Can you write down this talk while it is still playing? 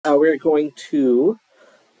we're going to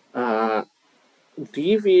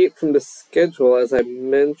deviate from the schedule, as I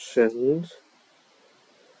mentioned.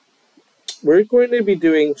 We're going to be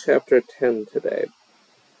doing chapter 10 today.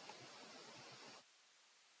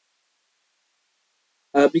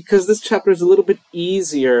 Because this chapter is a little bit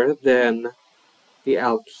easier than the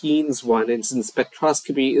alkenes one, and since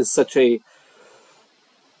spectroscopy is such a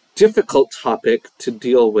difficult topic to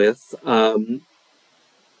deal with,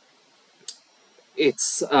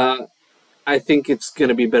 I think it's going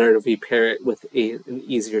to be better if we pair it with an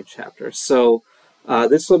easier chapter. So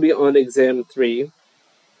this will be on exam 3,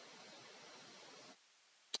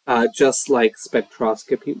 just like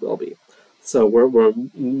spectroscopy will be. So we're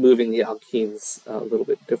moving the alkenes a little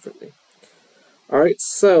bit differently. All right,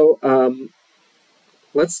 so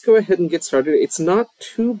let's go ahead and get started. It's not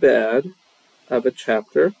too bad of a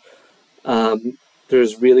chapter.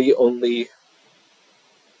 There's really only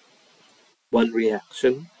one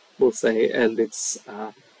reaction, we'll say, and it's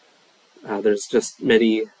there's just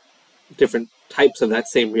many different types of that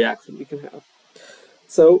same reaction we can have.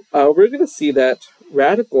 So we're going to see that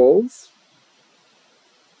radicals,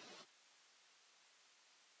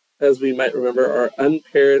 as we might remember, are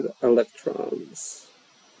unpaired electrons.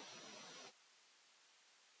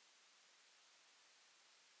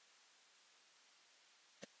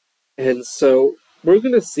 And so we're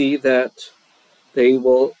going to see that they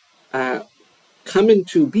will come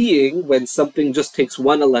into being when something just takes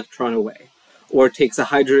one electron away, or takes a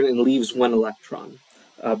hydrogen and leaves one electron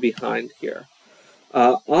behind here.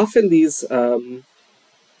 Often these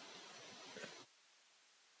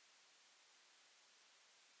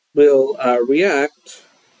will react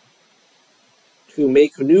to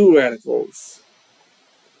make new radicals.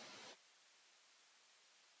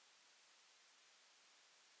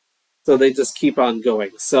 So they just keep on going.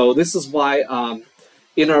 So this is why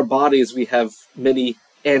in our bodies we have many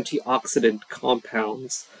antioxidant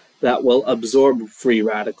compounds that will absorb free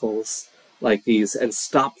radicals like these and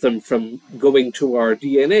stop them from going to our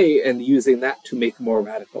DNA and using that to make more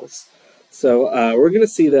radicals. So we're going to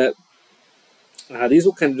see that these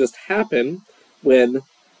will kind of just happen when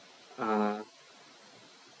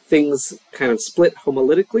things kind of split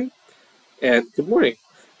homolytically. And good morning.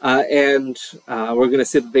 And we're going to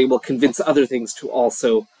see that they will convince other things to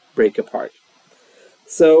also break apart.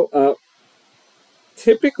 So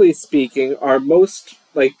typically speaking, our most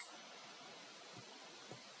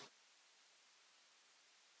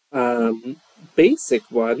basic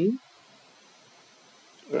one,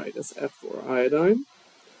 all right, that's F for iodine,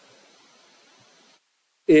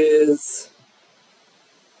 is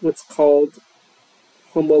what's called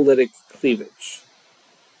homolytic cleavage.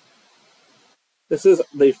 This is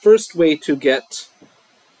the first way to get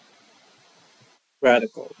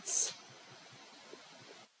radicals.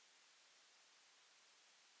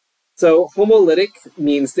 So homolytic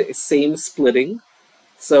means the same splitting.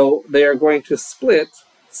 So they are going to split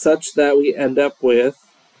such that we end up with,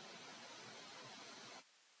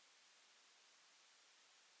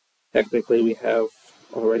 technically we have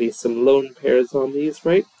already some lone pairs on these,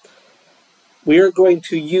 right? We are going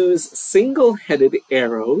to use single-headed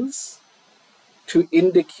arrows to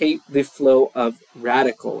indicate the flow of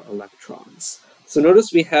radical electrons. So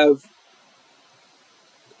notice we have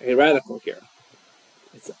a radical here.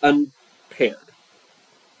 It's unpaired.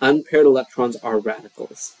 Unpaired electrons are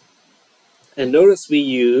radicals. And notice we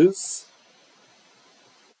use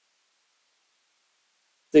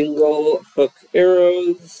single hook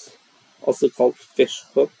arrows, also called fish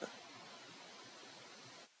hook.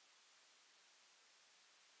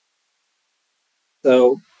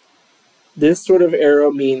 So this sort of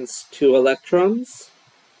arrow means 2 electrons,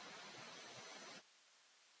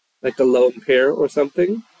 like a lone pair or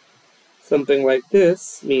something. Something like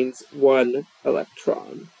this means 1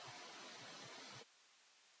 electron.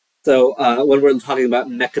 So when we're talking about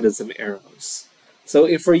mechanism arrows. So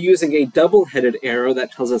if we're using a double-headed arrow,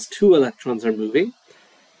 that tells us 2 electrons are moving.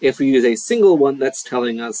 If we use a single one, that's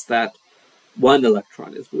telling us that 1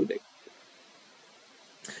 electron is moving.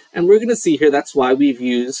 And we're going to see here that's why we've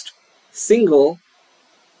used single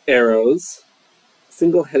arrows,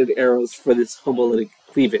 single-headed arrows for this homolytic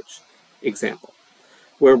cleavage example,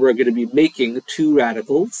 where we're going to be making 2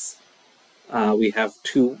 radicals. We have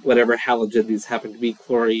 2, whatever halogen these happen to be,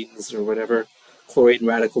 chlorines or whatever, chlorine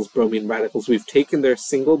radicals, bromine radicals. We've taken their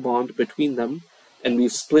single bond between them, and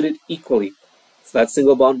we've split it equally. So that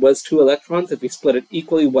single bond was 2 electrons. If we split it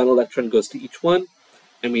equally, 1 electron goes to each one,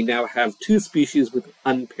 and we now have 2 species with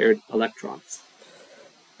unpaired electrons.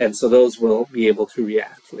 And so those will be able to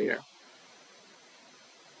react later.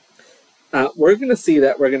 We're going to see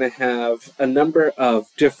that we're going to have a number of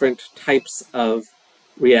different types of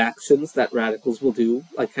reactions that radicals will do,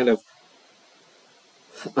 like kind of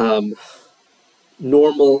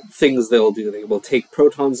normal things they'll do. They will take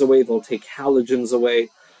protons away, they'll take halogens away,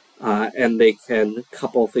 and they can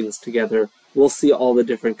couple things together. We'll see all the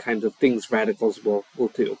different kinds of things radicals will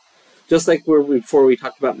do. Just like before we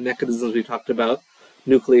talked about mechanisms, we talked about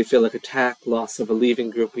nucleophilic attack, loss of a leaving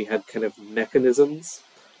group, we had kind of mechanisms.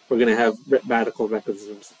 We're going to have radical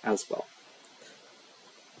mechanisms as well.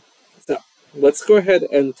 So let's go ahead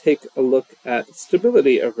and take a look at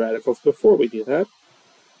stability of radicals before we do that.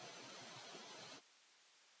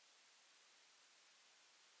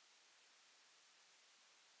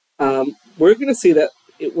 We're going to see that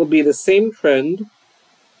it will be the same trend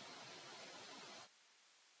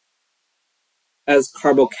as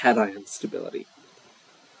carbocation stability.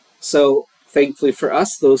 So thankfully for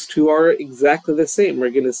us, those two are exactly the same. We're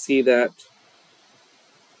going to see that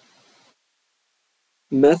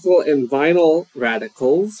methyl and vinyl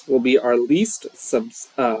radicals will be our least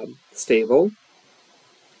stable.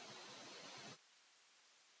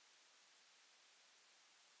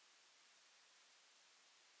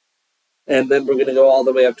 And then we're going to go all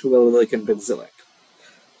the way up to allylic and benzylic.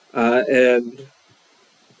 And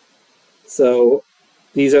so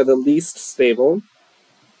these are the least stable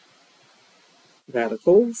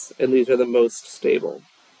radicals, and these are the most stable.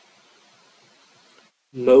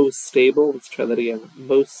 Most stable, let's try that again.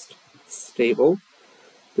 Most stable.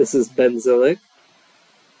 This is benzylic.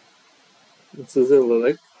 This is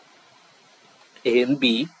allylic. A and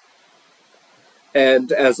B.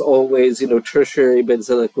 And as always, tertiary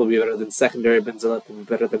benzylic will be better than secondary benzylic, will be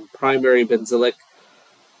better than primary benzylic.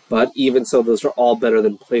 But even so, those are all better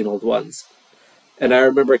than plain old ones. And I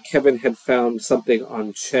remember Kevin had found something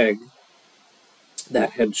on Chegg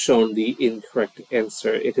that had shown the incorrect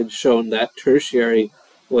answer. It had shown that tertiary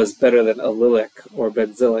was better than allylic or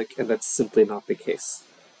benzylic, and that's simply not the case.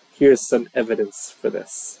 Here's some evidence for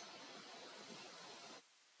this.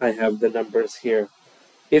 I have the numbers here.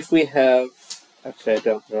 If we have, actually I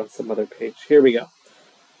don't, they're on some other page. Here we go.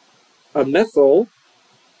 A methyl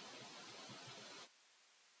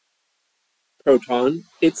proton,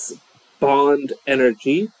 its bond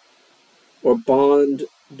energy, or bond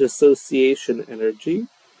dissociation energy,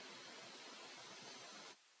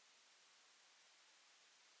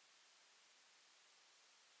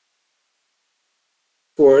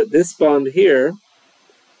 for this bond here,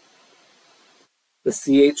 the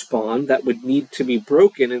CH bond that would need to be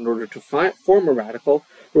broken in order to form a radical,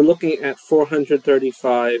 we're looking at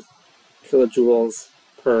 435 kilojoules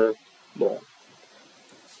per mole.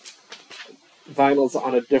 Vinyl's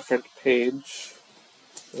on a different page.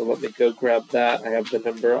 So let me go grab that. I have the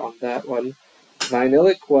number on that one.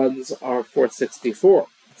 Vinylic ones are 464,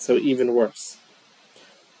 so even worse.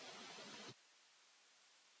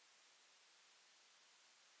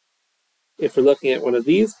 If we're looking at one of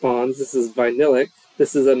these bonds, this is vinylic.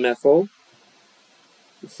 This is a methyl.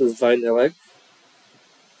 This is vinylic.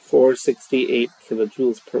 468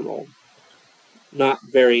 kilojoules per mole. Not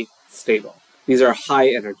very stable. These are high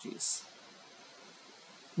energies.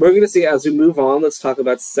 We're going to see as we move on, let's talk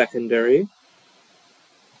about secondary.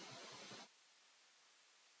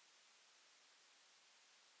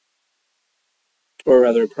 Or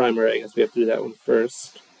rather primary, I guess we have to do that one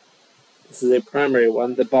first. This is a primary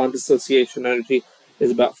one. The bond dissociation energy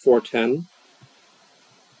is about 410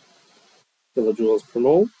 kilojoules per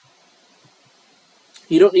mole.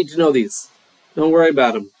 You don't need to know these. Don't worry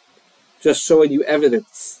about them. Just showing you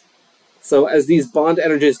evidence. So as these bond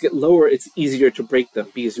energies get lower, it's easier to break them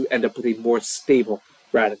because you end up with a more stable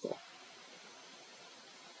radical.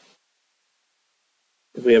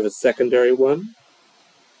 If we have a secondary one,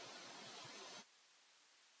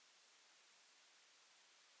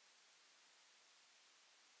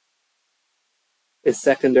 a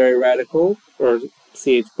secondary radical, or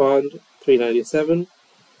CH bond, 397,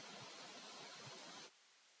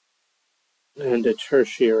 and a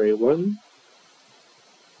tertiary one.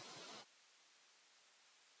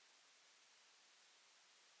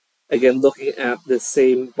 Again, looking at the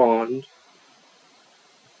same bond,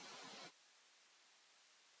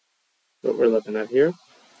 what we're looking at here,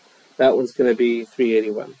 that one's going to be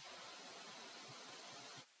 381.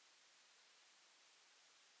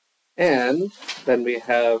 And then we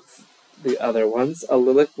have the other ones,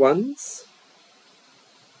 allylic ones.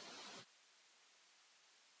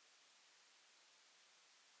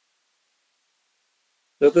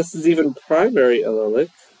 So this is even primary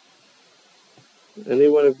allylic. Any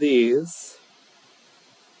one of these,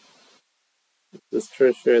 this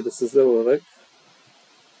tertiary, this is allylic.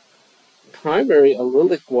 Primary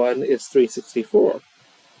allylic one is 364.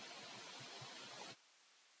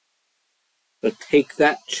 So take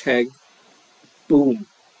that, Chegg. Boom.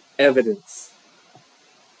 Evidence.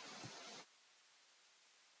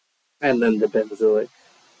 And then the benzylic.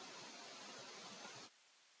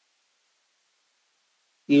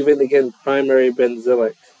 Even again, primary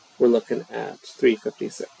benzylic, we're looking at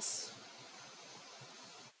 356.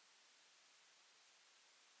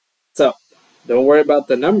 So, don't worry about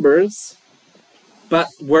the numbers, but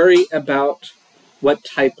worry about what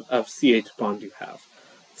type of CH bond you have.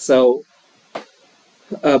 So,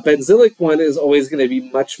 benzylic one is always going to be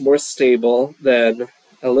much more stable than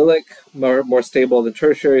allylic, more stable than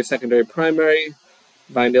tertiary, secondary, primary.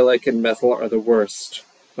 Vinylic and methyl are the worst.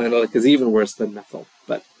 Vinylic is even worse than methyl,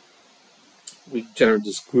 but we generally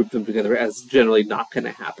just group them together as generally not going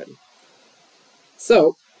to happen.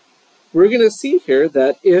 So, we're going to see here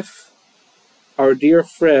that if our dear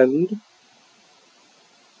friend,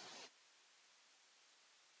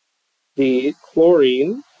 the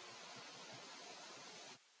chlorine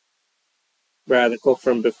radical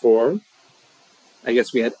from before, I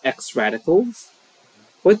guess we had X radicals,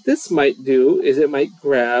 what this might do is it might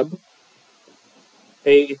grab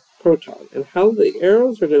a proton. And how the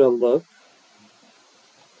arrows are going to look,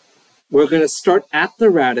 we're going to start at the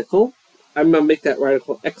radical. I'm going to make that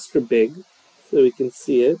radical extra big so we can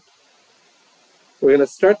see it. We're going to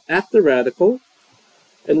start at the radical,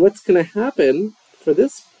 and what's going to happen for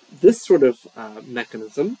this sort of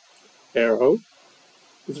mechanism, arrow,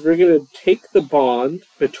 is we're going to take the bond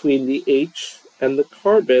between the H and the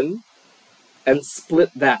carbon and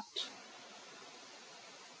split that.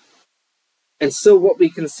 And so what we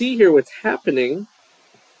can see here, what's happening,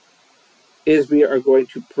 is we are going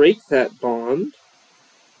to break that bond.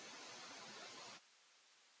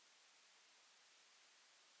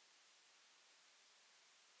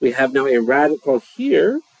 We have now a radical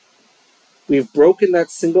here. We've broken that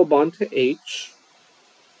single bond to H.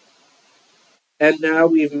 And now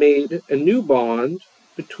we've made a new bond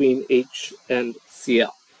between H and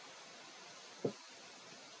Cl.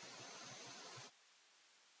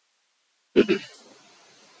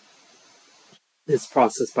 This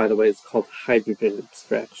process, by the way, is called hydrogen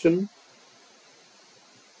abstraction.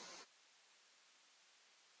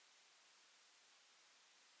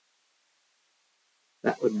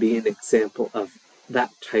 That would be an example of that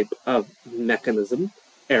type of mechanism,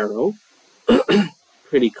 arrow.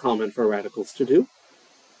 Pretty common for radicals to do.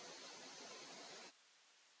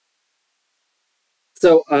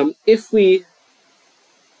 So if we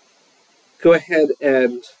go ahead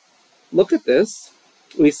and look at this,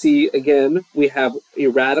 we see, again, we have a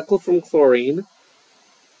radical from chlorine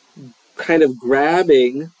kind of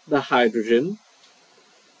grabbing the hydrogen.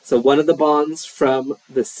 So one of the bonds from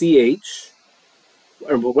the CH,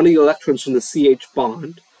 or one of the electrons from the CH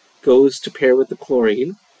bond, goes to pair with the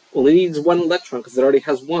chlorine. Only needs one electron because it already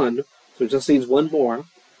has one, so it just needs one more,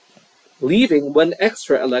 leaving one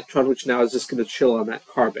extra electron, which now is just going to chill on that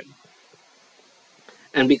carbon.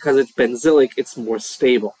 And because it's benzylic, it's more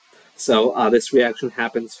stable. So this reaction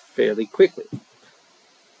happens fairly quickly.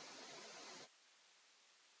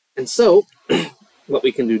 And so, what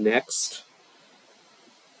we can do next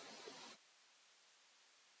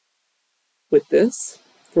with this,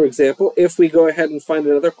 for example, if we go ahead and find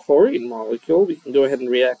another chlorine molecule, we can go ahead and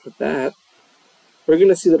react with that. We're going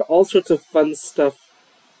to see that all sorts of fun stuff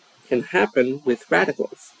can happen with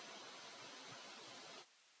radicals.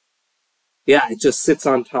 Yeah, it just sits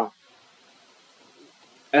on top.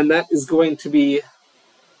 And that is going to be,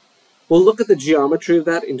 we'll look at the geometry of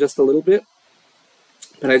that in just a little bit,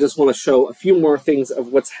 but I just want to show a few more things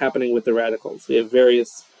of what's happening with the radicals. We have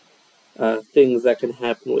various things that can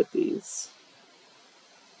happen with these.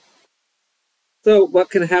 So what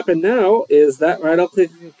can happen now is that radical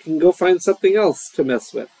can go find something else to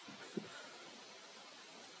mess with.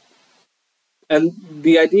 And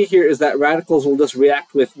the idea here is that radicals will just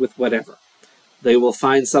react with whatever. They will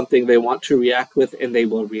find something they want to react with, and they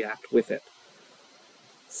will react with it.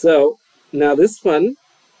 So now this one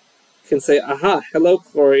can say, aha, hello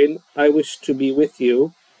chlorine, I wish to be with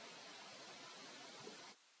you.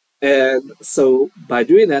 And so by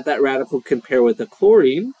doing that, that radical can pair with the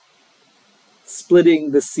chlorine,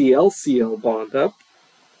 splitting the Cl-Cl bond up,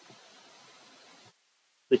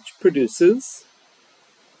 which produces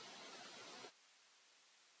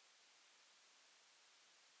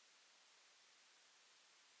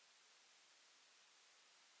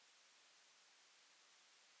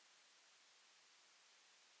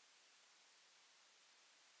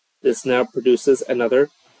this now produces another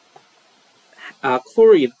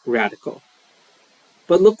chlorine radical.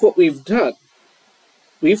 But look what we've done.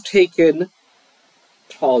 We've taken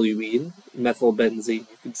toluene, methylbenzene,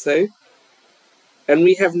 you could say, And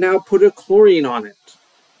we have now put a chlorine on it.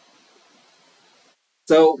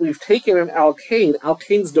 So we've taken an alkane.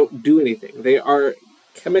 Alkanes don't do anything. They are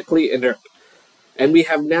chemically inert. And we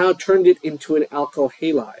have now turned it into an alkyl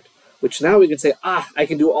halide, which now we can say, I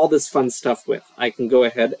can do all this fun stuff with. I can go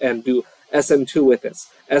ahead and do SN2 with this,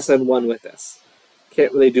 SN1 with this.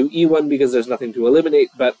 Can't really do E1 because there's nothing to eliminate,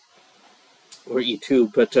 or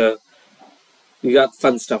E2, but you got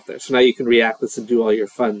fun stuff there. So now you can react this and do all your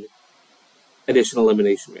fun addition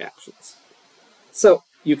elimination reactions. So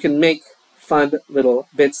you can make fun little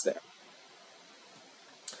bits there.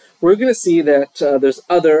 We're going to see that there's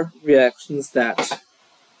other reactions that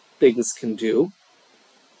things can do.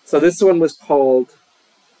 So this one was called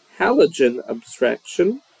halogen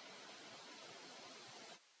abstraction.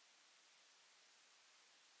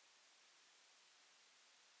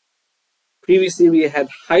 Previously we had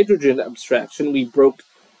hydrogen abstraction. We broke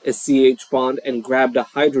a CH bond and grabbed a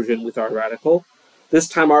hydrogen with our radical. This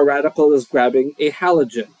time our radical is grabbing a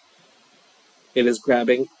halogen. It is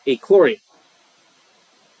grabbing a chlorine.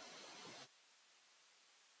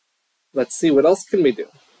 Let's see, what else can we do?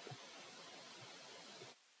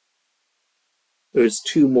 There's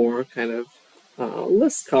two more kind of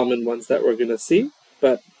less common ones that we're going to see,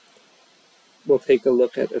 but we'll take a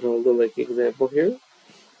look at an allylic example here.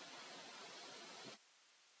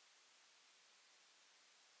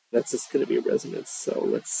 That's just going to be a resonance, so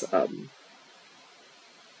let's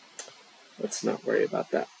not worry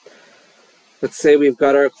about that. Let's say we've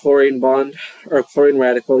got our chlorine bond, our chlorine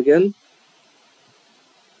radical again.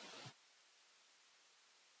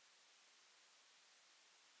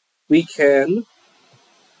 We can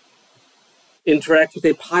interact with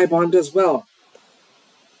a pi bond as well.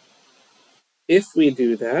 If we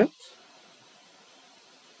do that,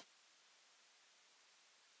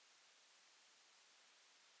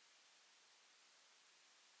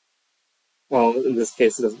 well, in this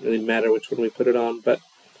case, it doesn't really matter which one we put it on, but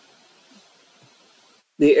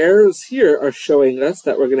the arrows here are showing us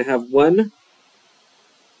that we're going to have one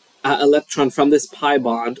electron from this pi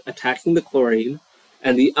bond attacking the chlorine,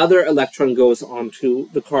 and the other electron goes onto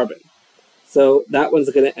the carbon. So that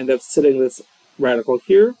one's going to end up sitting this radical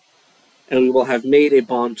here, and we will have made a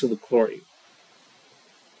bond to the chlorine.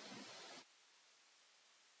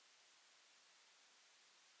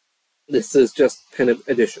 This is just kind of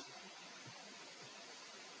addition.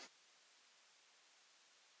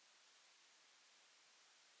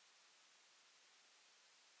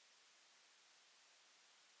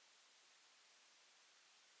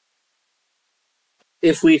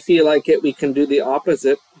 If we feel like it, we can do the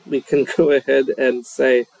opposite. We can go ahead and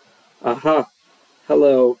say, aha,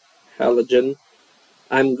 hello, halogen.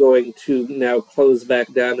 I'm going to now close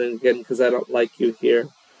back down again because I don't like you here.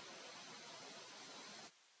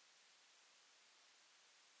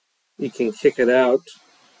 You can kick it out,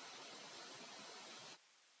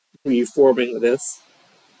 reforming this.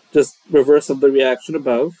 Just reverse of the reaction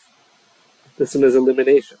above. This one is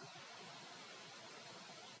elimination.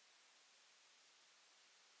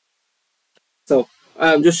 So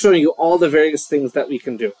I'm just showing you all the various things that we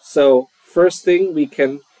can do. So first thing, we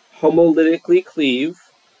can homolytically cleave.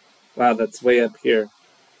 Wow, that's way up here.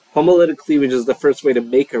 Homolytic cleavage is the first way to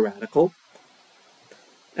make a radical.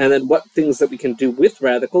 And then what things that we can do with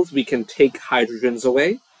radicals, we can take hydrogens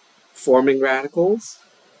away, forming radicals.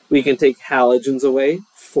 We can take halogens away,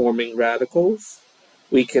 forming radicals.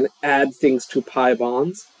 We can add things to pi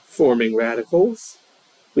bonds, forming radicals.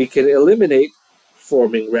 We can eliminate,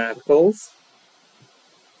 forming radicals.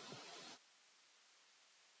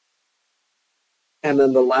 And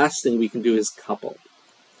then the last thing we can do is couple.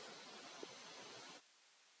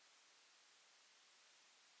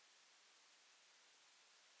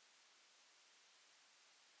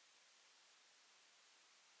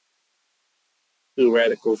 Two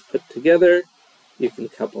radicals put together, you can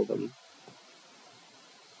couple them.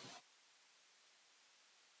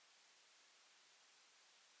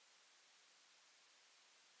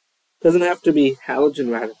 Doesn't have to be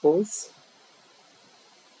halogen radicals.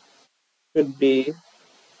 Could be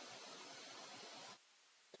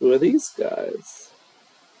two of these guys.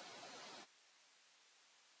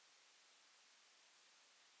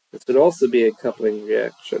 This would also be a coupling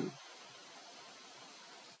reaction.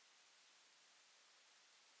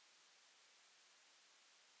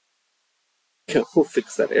 We'll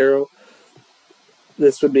fix that arrow.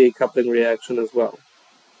 This would be a coupling reaction as well.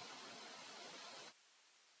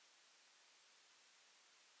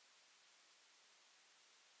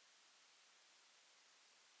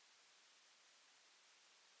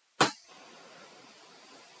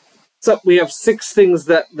 So we have 6 things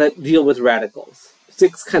that deal with radicals.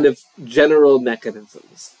 6 kind of general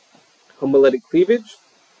mechanisms. homolytic cleavage,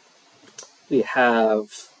 we have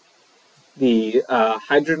the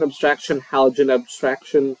hydrogen abstraction, halogen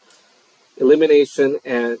abstraction, elimination,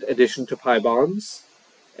 and addition to pi bonds.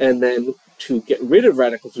 And then to get rid of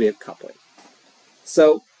radicals, we have coupling.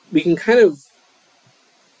 So we can kind of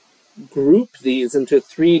group these into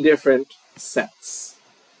three different sets.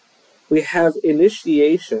 We have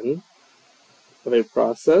initiation of a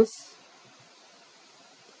process,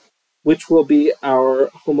 which will be our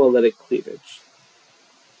homolytic cleavage.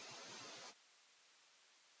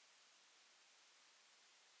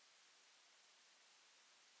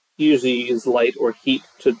 Usually use light or heat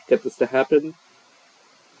to get this to happen.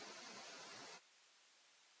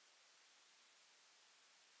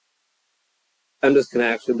 I'm just going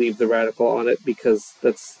to actually leave the radical on it because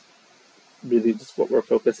that's really just what we're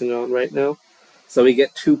focusing on right now. So we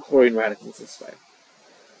get two chlorine radicals this way.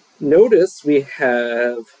 Notice we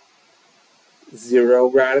have 0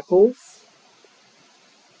 radicals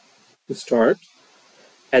to start,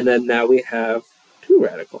 and then now we have 2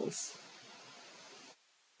 radicals.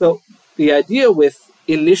 So the idea with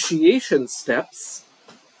initiation steps,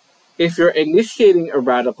 if you're initiating a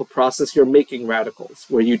radical process, you're making radicals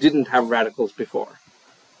where you didn't have radicals before.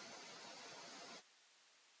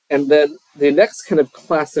 And then the next kind of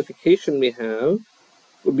classification we have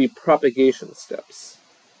would be propagation steps.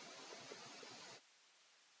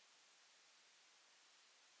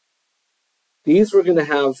 These we're going to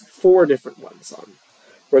have 4 different ones on.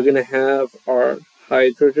 We're going to have our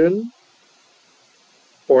hydrogen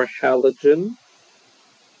or halogen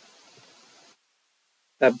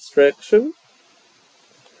abstraction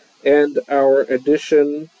and our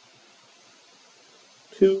addition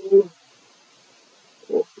to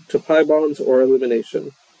pi bonds or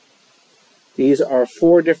elimination. These are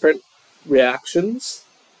 4 different reactions,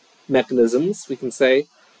 mechanisms, we can say,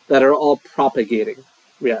 that are all propagating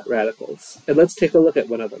radicals. And let's take a look at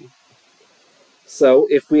one of them. So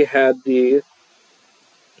if we had the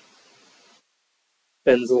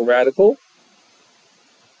benzyl radical,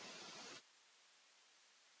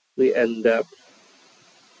 we end up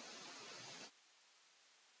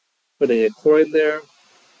putting a chlorine there,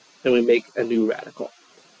 and we make a new radical.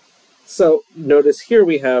 So notice here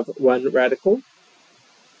we have 1 radical,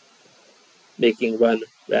 making 1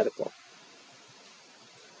 radical.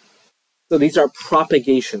 So these are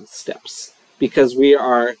propagation steps, because we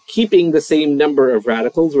are keeping the same number of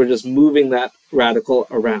radicals, we're just moving that radical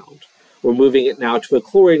around. We're moving it now to a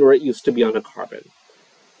chlorine where it used to be on a carbon.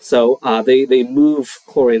 So they move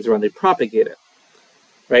chlorines around, they propagate it,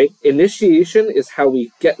 right? Initiation is how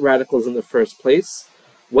we get radicals in the first place.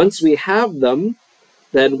 Once we have them,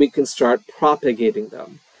 then we can start propagating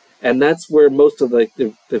them. And that's where most of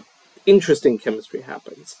the interesting chemistry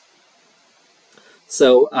happens.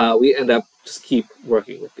 So we end up just keep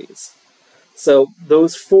working with these. So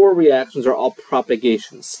those 4 reactions are all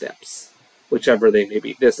propagation steps, whichever they may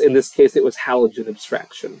be. In this case, it was halogen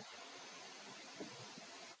abstraction.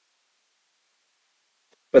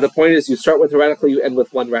 But the point is, you start with a radical, you end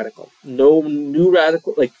with 1 radical. No new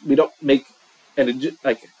radical, we don't make, we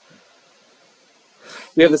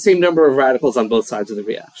have the same number of radicals on both sides of the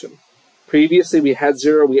reaction. Previously, we had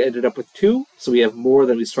 0, we ended up with 2, so we have more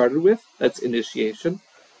than we started with. That's initiation.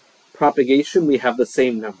 Propagation, we have the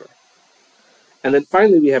same number. And then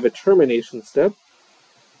finally, we have a termination step,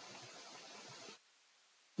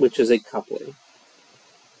 which is a coupling.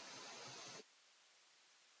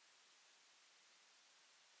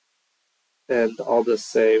 And I'll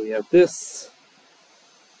just say we have this.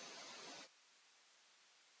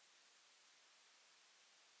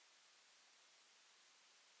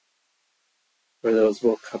 Where those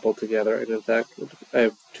will couple together. And in fact, I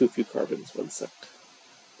have too few carbons. 1 sec.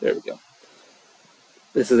 There we go.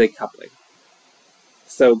 This is a coupling.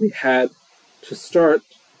 So we had to start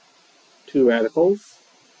 2 radicals.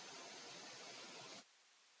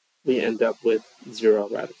 We end up with 0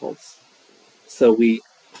 radicals. So we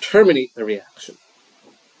terminate the reaction.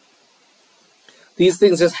 These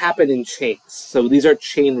things just happen in chains. So these are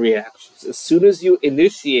chain reactions. As soon as you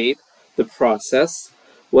initiate the process,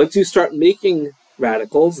 once you start making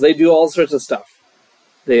radicals, they do all sorts of stuff.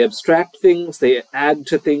 They abstract things, they add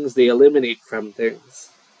to things, they eliminate from things.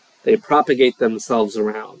 They propagate themselves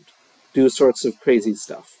around, do sorts of crazy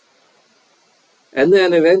stuff. And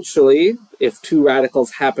then eventually, if 2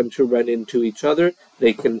 radicals happen to run into each other,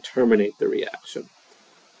 they can terminate the reaction.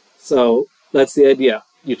 So that's the idea.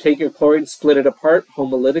 You take your chlorine, split it apart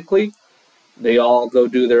homolytically, they all go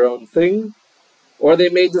do their own thing, or they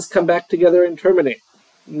may just come back together and terminate.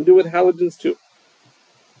 You can do it with halogens too.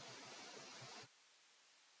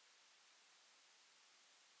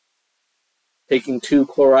 taking two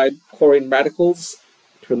chlorine radicals,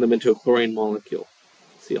 turn them into a chlorine molecule,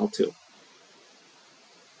 Cl2.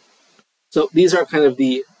 So these are kind of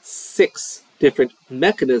the 6 different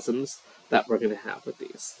mechanisms that we're going to have with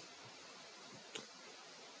these.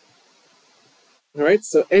 All right,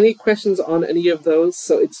 so any questions on any of those?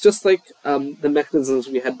 So it's just like the mechanisms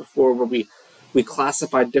we had before where we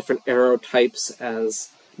classified different arrow types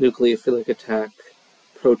as nucleophilic attack,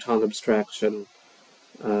 proton abstraction.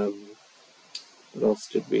 What else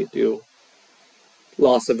did we do?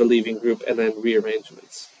 Loss of a leaving group, and then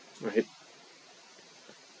rearrangements, right?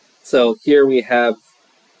 So here we have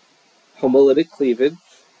homolytic cleavage,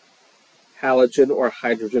 halogen or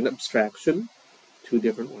hydrogen abstraction, 2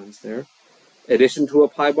 different ones there. Addition to a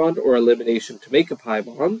pi bond or elimination to make a pi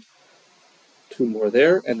bond, 2 more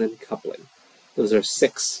there, and then coupling. Those are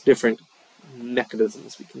 6 different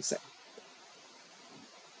mechanisms, we can say.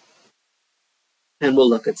 And we'll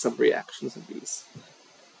look at some reactions of these.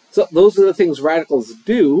 So those are the things radicals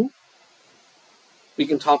do. We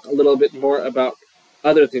can talk a little bit more about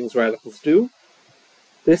other things radicals do.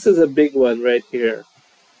 This is a big one right here.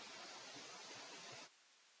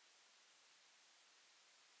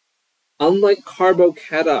 Unlike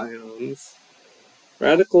carbocations,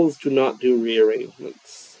 radicals do not do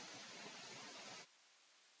rearrangements.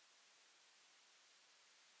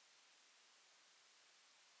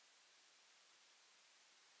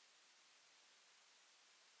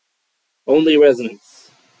 Only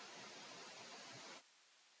resonance.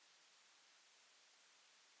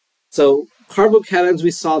 So carbocations,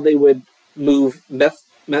 we saw they would move,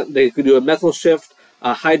 they could do a methyl shift,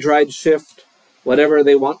 a hydride shift, whatever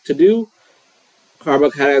they want to do.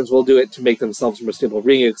 Carbocations will do it to make themselves more stable,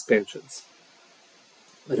 ring expansions.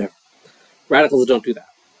 Whatever. Radicals don't do that.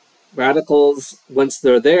 Radicals, once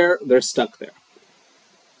they're there, they're stuck there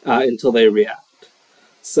until they react.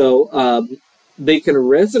 So they can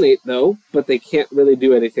resonate, though, but they can't really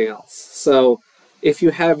do anything else. So if you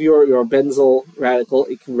have your benzyl radical,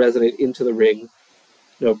 it can resonate into the ring,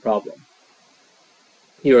 no problem.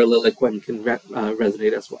 Your allylic one can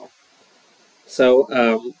resonate as well.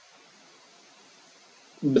 So,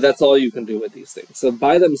 but that's all you can do with these things. So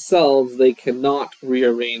by themselves, they cannot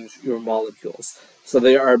rearrange your molecules. So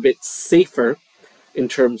they are a bit safer in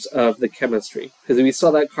terms of the chemistry. Because we saw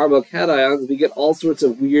that carbocations, we get all sorts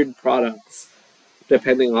of weird products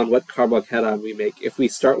depending on what carbocation we make. If we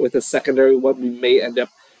start with a secondary one, we may end up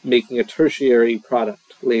making a tertiary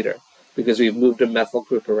product later because we've moved a methyl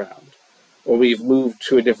group around, or we've moved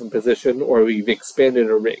to a different position, or we've expanded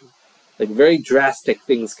a ring. Like, very drastic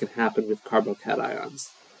things can happen with carbocations,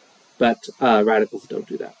 but radicals don't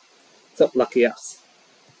do that. So, lucky us.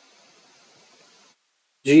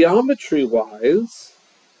 Geometry-wise,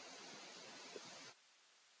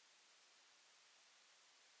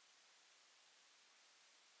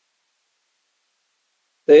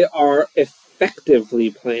 they are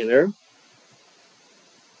effectively planar.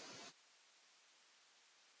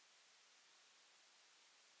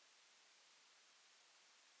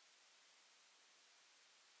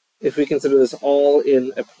 If we consider this all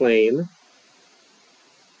in a plane,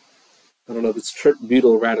 I don't know if it's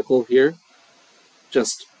butyl radical here,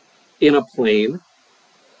 just in a plane.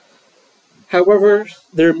 However,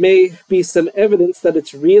 there may be some evidence that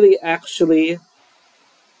it's really actually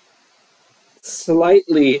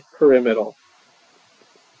slightly pyramidal.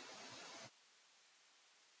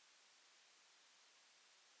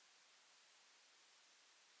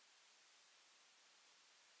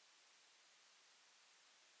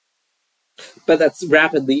 But that's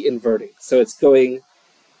rapidly inverting, so it's going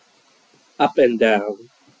up and down.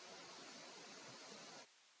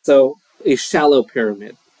 So a shallow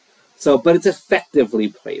pyramid. So, but it's effectively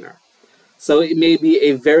planar. So it may be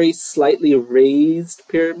a very slightly raised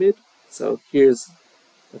pyramid. So here's,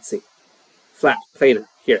 let's see, flat, planar,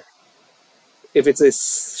 here. If it's a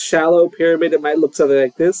shallow pyramid, it might look something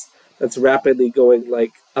like this. That's rapidly going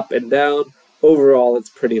like up and down. Overall, it's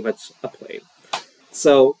pretty much a plane.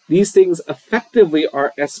 So these things effectively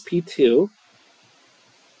are sp2,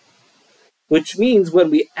 which means when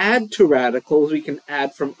we add to radicals, we can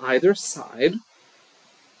add from either side.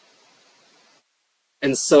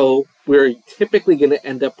 And so we're typically going to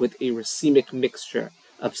end up with a racemic mixture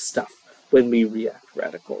of stuff when we react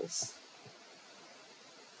radicals.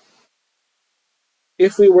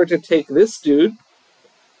 If we were to take this dude,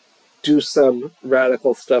 do some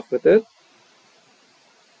radical stuff with it,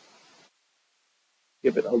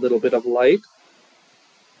 give it a little bit of light,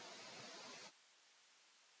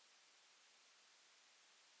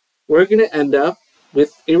 we're going to end up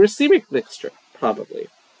with a racemic mixture, probably.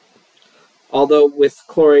 Although with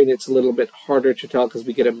chlorine it's a little bit harder to tell because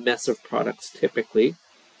we get a mess of products typically.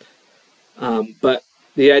 But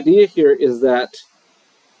the idea here is that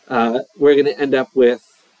we're going to end up with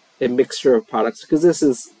a mixture of products because this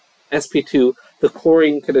is sp2. The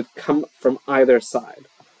chlorine could come from either side.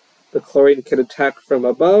 The chlorine can attack from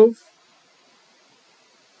above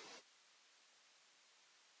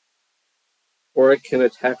or it can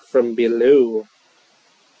attack from below.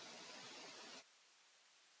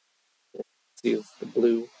 Let's use the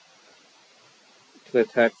blue. It can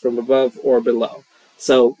attack from above or below.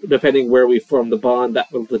 So depending where we form the bond,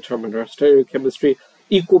 that will determine our stereochemistry.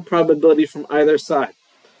 Equal probability from either side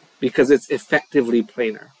because it's effectively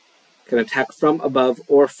planar. It can attack from above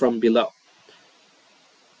or from below.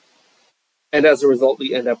 And as a result,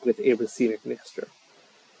 we end up with a racemic mixture.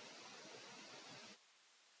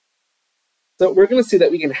 So we're going to see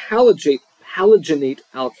that we can halogenate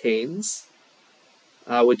alkanes,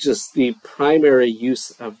 which is the primary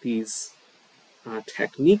use of these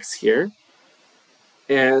techniques here.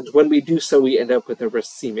 And when we do so, we end up with a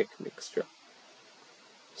racemic mixture.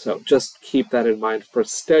 So just keep that in mind for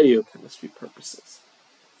stereochemistry purposes.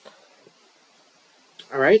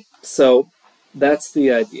 All right, so that's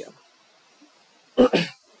the idea.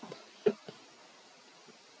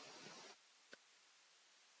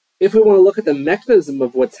 If we want to look at the mechanism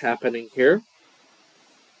of what's happening here,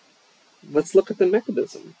 let's look at the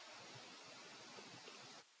mechanism.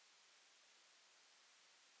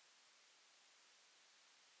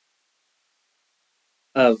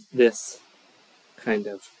 Of this kind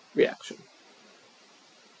of reaction.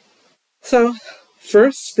 So,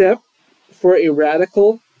 first step for a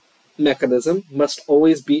radical mechanism must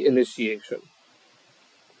always be initiation.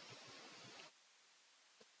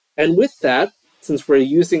 And with that, since we're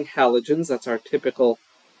using halogens, that's our typical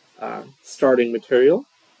starting material,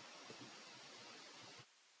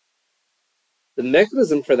 the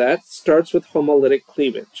mechanism for that starts with homolytic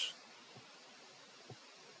cleavage.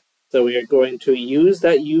 So we are going to use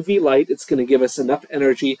that UV light. It's going to give us enough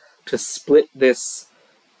energy to split this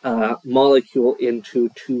molecule into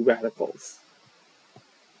two radicals.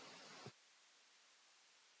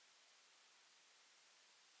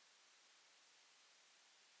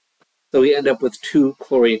 So we end up with two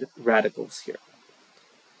chlorine radicals here.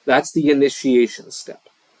 That's the initiation step.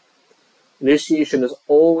 Initiation is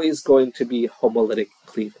always going to be homolytic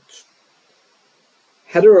cleavage.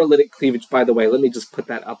 Heterolytic cleavage, by the way, let me just put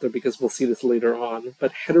that out there because we'll see this later on,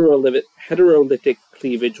 but heterolytic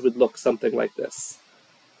cleavage would look something like this.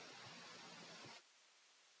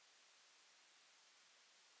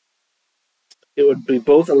 It would be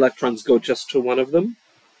both electrons go just to one of them,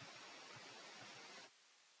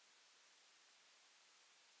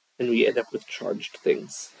 and we end up with charged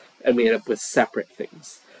things, and we end up with separate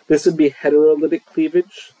things. This would be heterolytic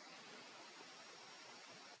cleavage.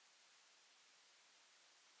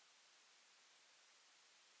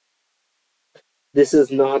 This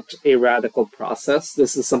is not a radical process.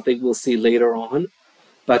 This is something we'll see later on.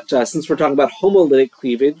 But since we're talking about homolytic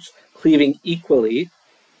cleavage, cleaving equally,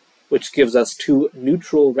 which gives us two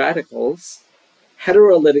neutral radicals,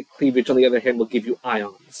 heterolytic cleavage, on the other hand, will give you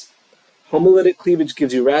ions. Homolytic cleavage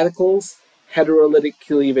gives you radicals. Heterolytic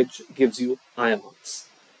cleavage gives you ions.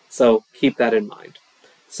 So keep that in mind.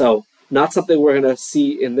 So not something we're going to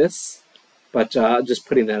see in this, but just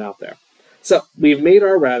putting that out there. So we've made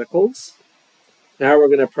our radicals. Now we're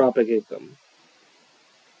going to propagate them.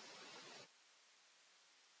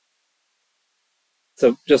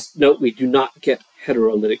 So just note we do not get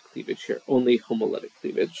heterolytic cleavage here, only homolytic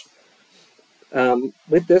cleavage.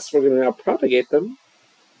 With this, we're going to now propagate them.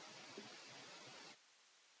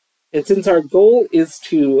 And since our goal is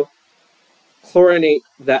to chlorinate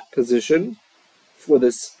that position for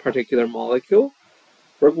this particular molecule,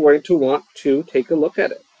 we're going to want to take a look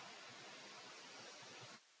at it.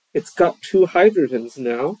 It's got two hydrogens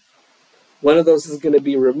now. One of those is going to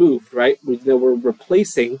be removed, right? We're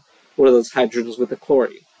replacing one of those hydrogens with a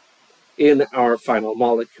chlorine in our final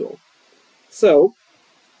molecule. So,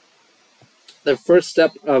 the first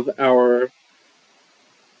step of our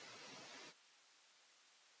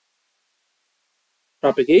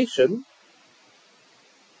propagation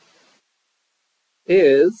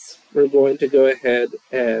is we're going to go ahead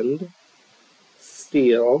and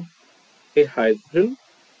steal a hydrogen.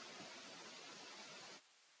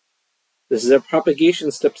 This is a propagation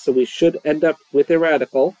step, so we should end up with a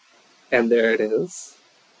radical, and there it is.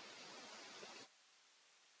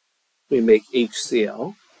 We make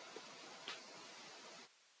HCl.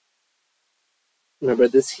 Remember,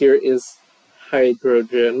 this here is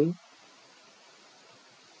hydrogen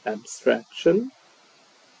abstraction.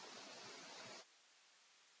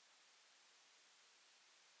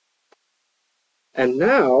 And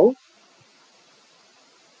now,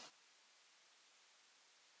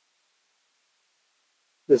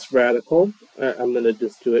 this radical, I'm going to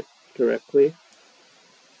just do it directly,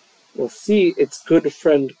 we'll see its good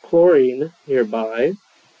friend chlorine nearby,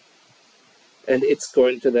 and it's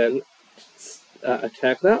going to then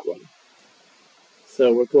attack that one.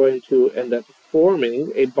 So we're going to end up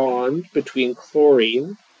forming a bond between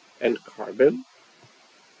chlorine and carbon.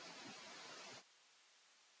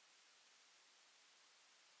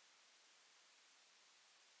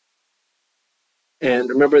 And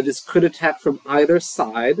remember, this could attack from either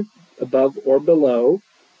side, above or below.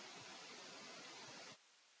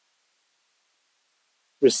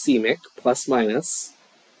 Racemic, plus minus.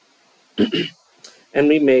 And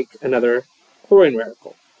we make another chlorine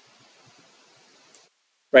radical.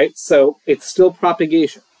 Right? So it's still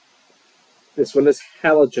propagation. This one is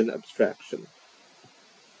halogen abstraction.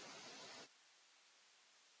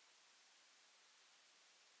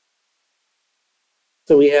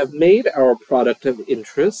 So we have made our product of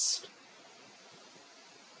interest.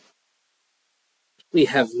 We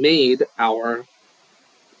have made our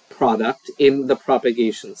product in the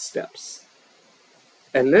propagation steps.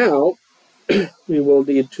 And now we will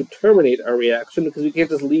need to terminate our reaction because we can't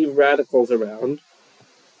just leave radicals around.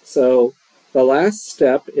 So the last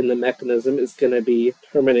step in the mechanism is going to be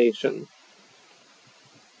termination.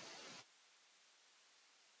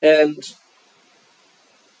 And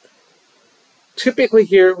typically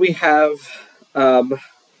here we have a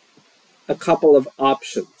couple of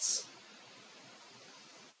options.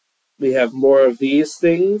 We have more of these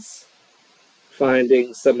things,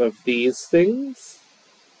 finding some of these things.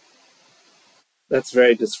 That's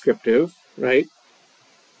very descriptive, right?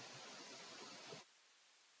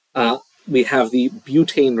 We have the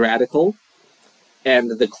butane radical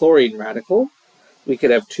and the chlorine radical. We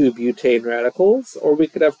could have two butane radicals, or we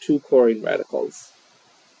could have two chlorine radicals.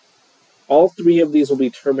 All three of these will be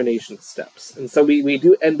termination steps. And so we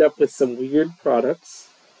do end up with some weird products.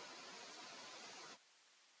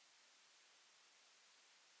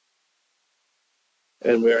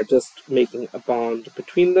 And we are just making a bond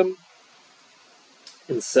between them.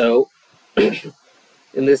 And so,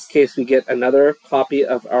 in this case, we get another copy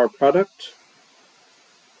of our product.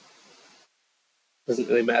 Doesn't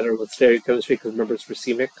really matter with stereochemistry because remember it's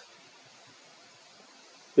racemic.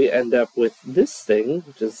 We end up with this thing,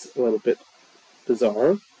 which is a little bit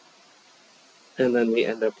bizarre. And then we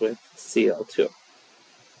end up with Cl2.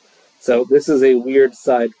 So this is a weird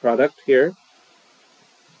side product here.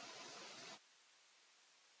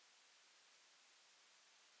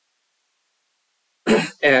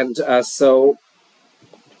 And so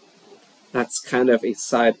that's kind of a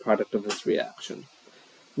side product of this reaction.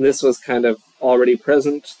 And this was kind of already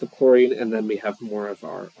present, the chlorine, and then we have more of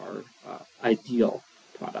our ideal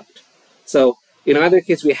product. So in either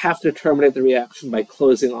case, we have to terminate the reaction by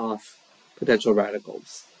closing off potential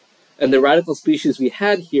radicals. And the radical species we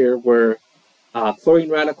had here were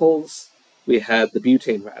chlorine radicals. We had the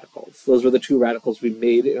butane radicals. Those were the two radicals we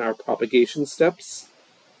made in our propagation steps.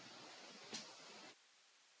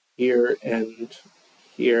 Here and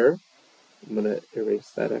here. I'm going to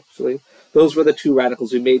erase that, actually. Those were the two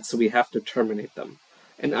radicals we made, so we have to terminate them.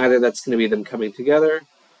 And either that's going to be them coming together,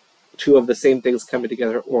 two of the same things coming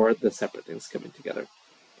together, or the separate things coming together.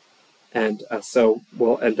 And so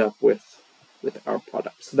we'll end up with our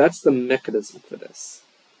product. So that's the mechanism for this.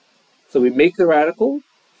 So we make the radical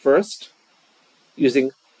first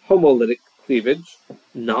using homolytic cleavage,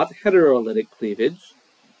 not heterolytic cleavage.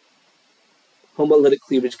 Homolytic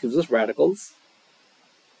cleavage gives us radicals.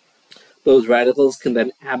 Those radicals can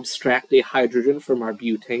then abstract a hydrogen from our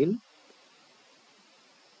butane.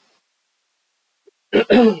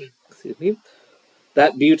 Excuse me.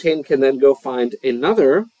 That butane can then go find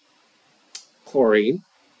another chlorine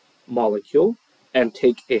molecule and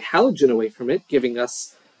take a halogen away from it, giving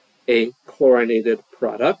us a chlorinated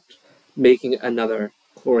product, making another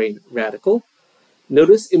chlorine radical.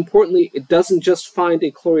 Notice, importantly, it doesn't just find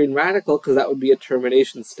a chlorine radical because that would be a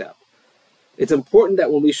termination step. It's important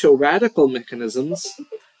that when we show radical mechanisms,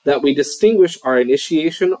 that we distinguish our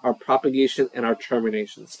initiation, our propagation, and our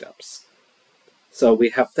termination steps. So we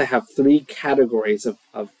have to have three categories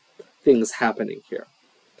of things happening here.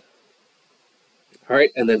 All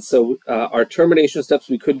right, and then so our termination steps,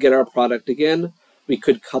 we could get our product again. We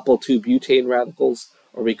could couple two butane radicals,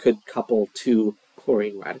 or we could couple two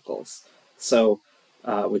chlorine radicals. So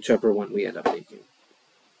whichever one we end up making.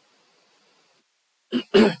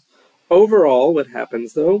 Overall, what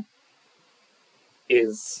happens, though,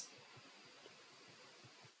 is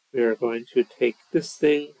we are going to take this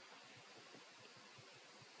thing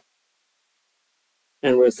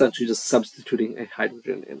and we're essentially just substituting a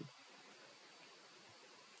hydrogen in.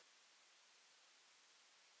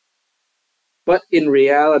 But in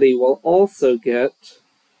reality, we'll also get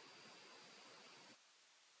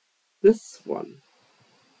this one.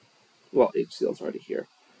 Well, HCl is already here.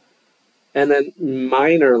 And then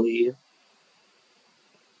minorly,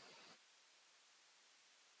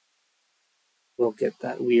 we'll get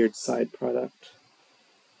that weird side product.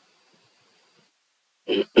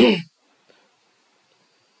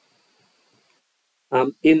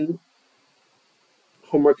 In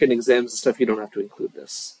homework and exams and stuff, you don't have to include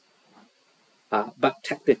this. But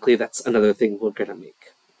technically, that's another thing we're going to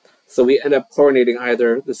make. So we end up chlorinating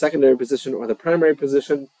either the secondary position or the primary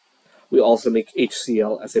position. We also make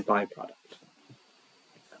HCl as a byproduct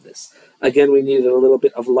of this. Again, we needed a little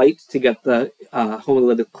bit of light to get the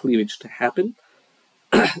homolytic cleavage to happen.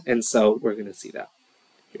 And so we're going to see that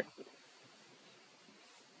here.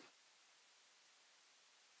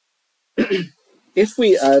 If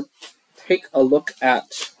we take a look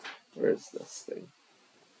at, where is this thing?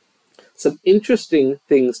 Some interesting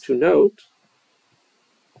things to note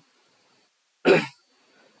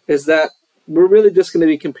is that we're really just going to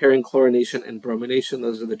be comparing chlorination and bromination.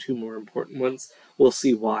 Those are the two more important ones. We'll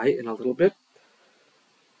see why in a little bit.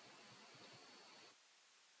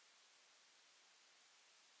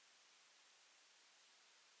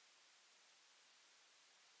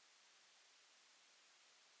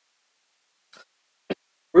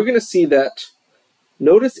 We're going to see that,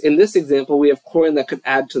 notice in this example, we have chlorine that could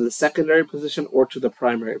add to the secondary position or to the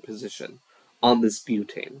primary position on this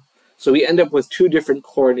butane. So we end up with two different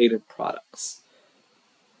chlorinated products.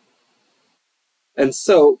 And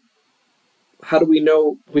so, how do we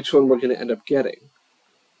know which one we're going to end up getting?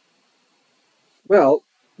 Well,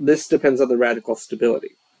 this depends on the radical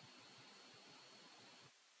stability.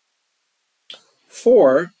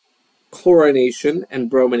 For chlorination and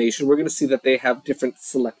bromination, we're going to see that they have different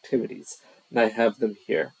selectivities. And I have them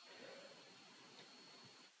here.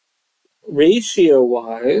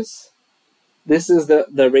 Ratio-wise, this is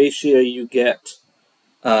the ratio you get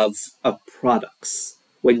of products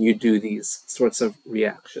when you do these sorts of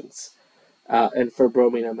reactions. And for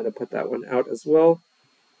bromine, I'm going to put that one out as well.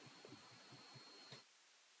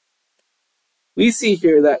 We see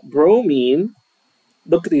here that bromine,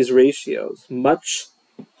 look at these ratios, much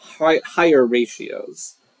higher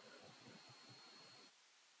ratios.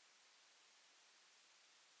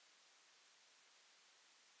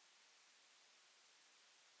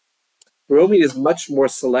 Bromine is much more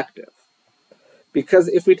selective. Because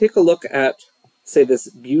if we take a look at, say, this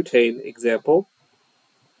butane example,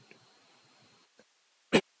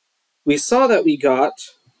 we saw that we got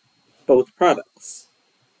both products,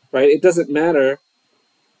 right? It doesn't matter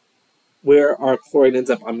where our chlorine ends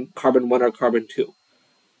up on carbon 1 or carbon 2.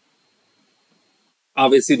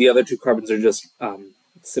 Obviously, the other two carbons are just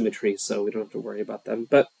symmetry, so we don't have to worry about them.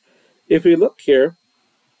 But if we look here,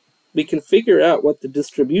 we can figure out what the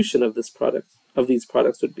distribution of these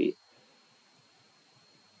products would be.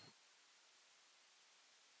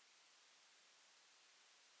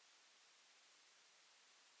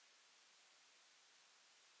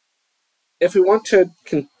 If we want to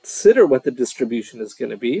consider what the distribution is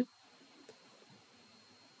going to be,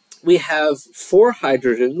 we have 4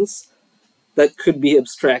 hydrogens that could be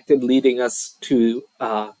abstracted, leading us to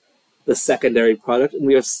the secondary product, and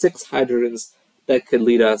we have 6 hydrogens that could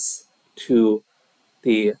lead us to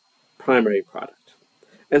the primary product.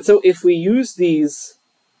 And so if we use these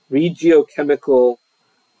regiochemical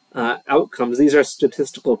outcomes, these are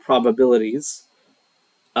statistical probabilities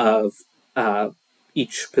of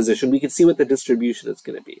each position, we can see what the distribution is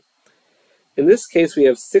going to be. In this case, we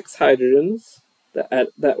have 6 hydrogens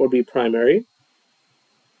that would be primary,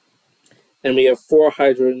 and we have 4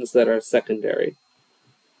 hydrogens that are secondary.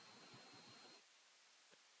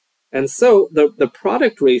 And so the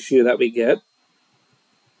product ratio that we get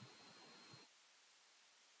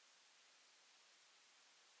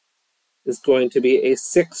is going to be a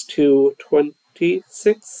 6 to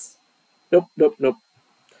 26. Nope.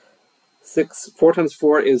 4 times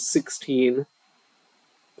 4 is 16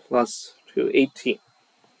 plus 2, 18.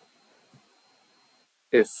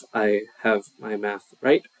 If I have my math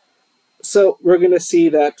right. So we're going to see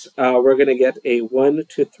that we're going to get a 1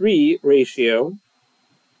 to 3 ratio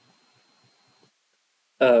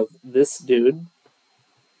of this dude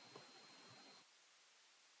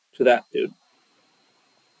to that dude.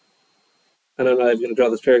 And I'm not even going to draw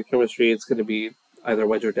the stereochemistry. It's going to be either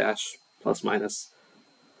wedge or dash, plus minus.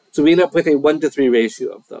 So we end up with a 1 to 3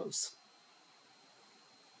 ratio of those.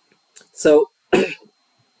 So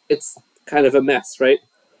it's kind of a mess, right?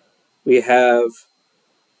 We have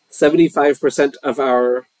 75% of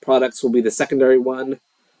our products will be the secondary one,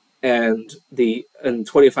 and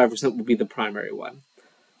 25% will be the primary one.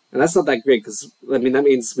 And that's not that great because, I mean, that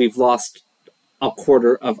means we've lost a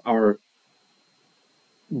quarter of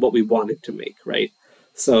what we wanted to make, right?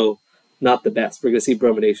 So not the best. We're going to see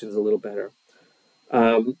bromination is a little better.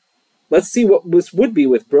 Let's see what this would be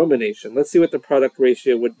with bromination. Let's see what the product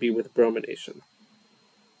ratio would be with bromination.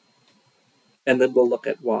 And then we'll look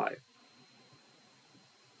at why.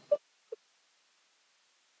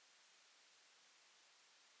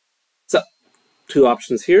 So, two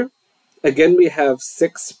options here. Again, we have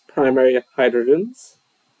 6 primary hydrogens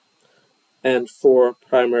and 4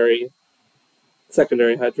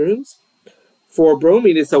 secondary hydrogens. For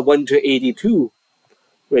bromine, it's a 1:82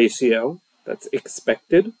 ratio. That's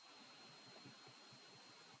expected.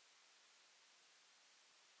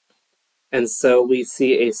 And so we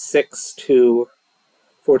see a 6 to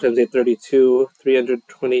 4 times 8, 32,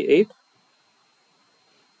 328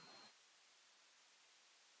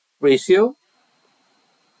 ratio,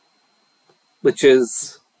 which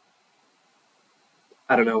is,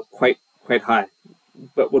 I don't know, quite high.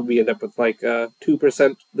 But would we end up with like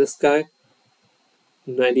 2% this guy?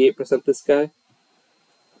 98% this guy?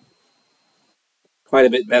 Quite a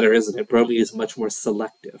bit better, isn't it? Bromine is much more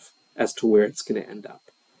selective as to where it's going to end up.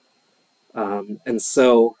 And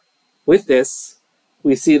so with this,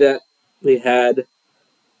 we see that we had,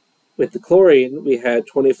 with the chlorine, we had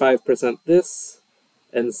 25% this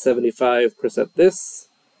and 75% this,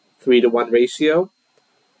 3-to-1 ratio.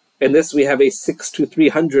 And this we have a 6 to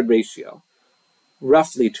 300 ratio,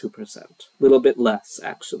 roughly 2%, a little bit less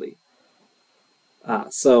actually.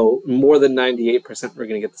 So more than 98% we're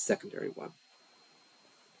going to get the secondary one.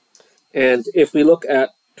 And if we look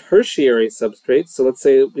at tertiary substrates, so let's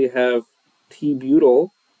say we have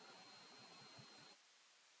T-butane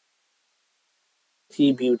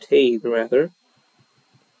rather.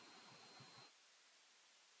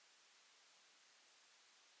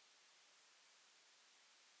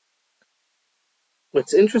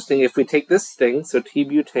 What's interesting, if we take this thing, so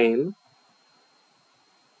T-butane,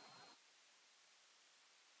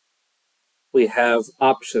 we have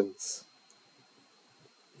options.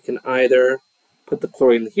 We can either put the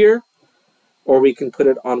chlorine here, or we can put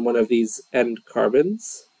it on one of these end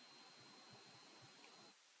carbons.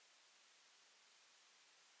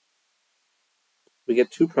 We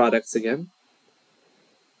get 2 products again.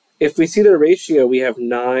 If we see the ratio, we have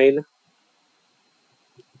 9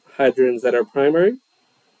 hydrogens that are primary,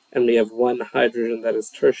 and we have 1 hydrogen that is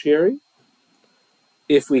tertiary.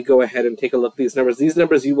 If we go ahead and take a look at these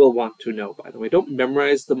numbers you will want to know, by the way. Don't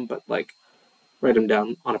memorize them, but like write them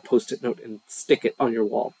down on a post-it note and stick it on your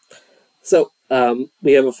wall. So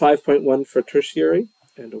we have a 5.1 for tertiary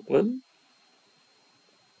and a 1.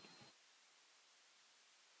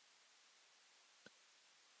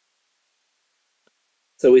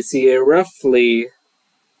 So we see a roughly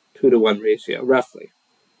 2-to-1 ratio, roughly.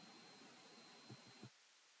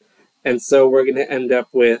 And so we're going to end up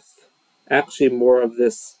with actually more of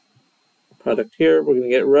this product here. We're going to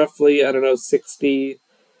get roughly, I don't know, 66%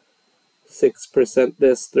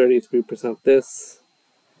 this, 33% this.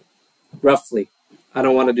 Roughly. I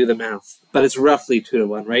don't want to do the math, but it's roughly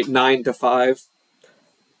 2-to-1, right? 9 to 5,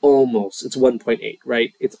 almost. It's 1.8,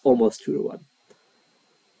 right? It's almost 2-to-1.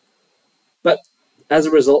 But as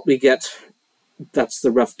a result, we get, that's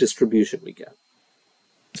the rough distribution we get.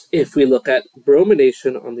 If we look at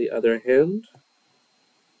bromination, on the other hand,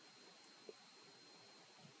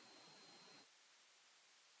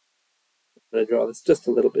 I'm going to draw this just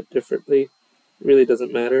a little bit differently. It really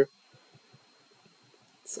doesn't matter.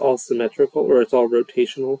 It's all symmetrical, or it's all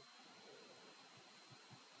rotational.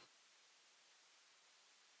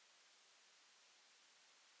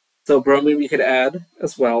 So bromine we could add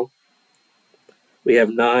as well. We have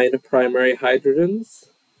 9 primary hydrogens.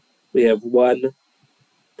 We have 1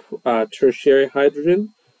 tertiary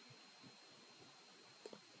hydrogen.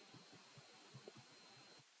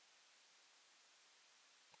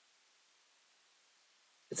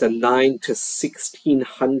 It's a 9 to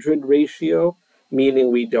 1600 ratio,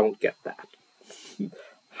 meaning we don't get that.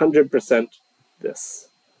 100% this.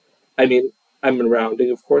 I mean, I'm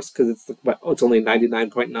rounding, of course, because it's only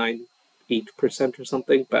 99.98% or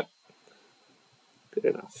something, but good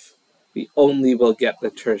enough. We only will get the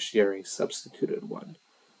tertiary substituted one.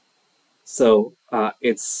 So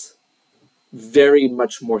it's very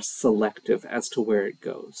much more selective as to where it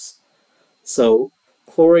goes. So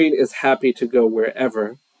chlorine is happy to go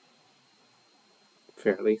wherever,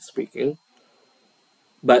 fairly speaking,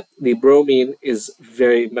 but the bromine is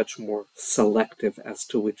very much more selective as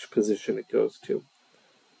to which position it goes to.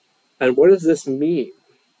 And what does this mean?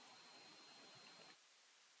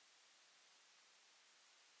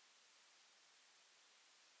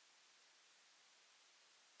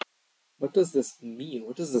 what does this mean?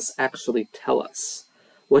 What does this actually tell us?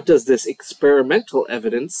 What does this experimental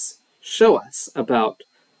evidence show us about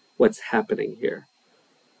what's happening here?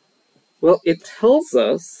 Well, it tells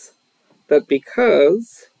us that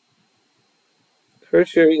because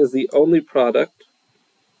tertiary is the only product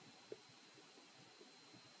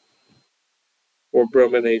or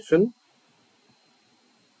bromination,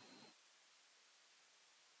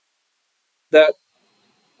 that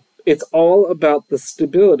it's all about the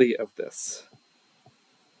stability of this.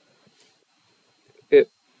 It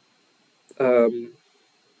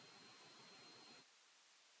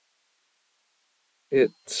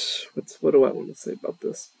what do I want to say about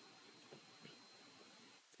this?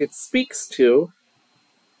 It speaks to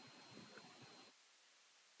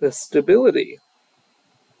the stability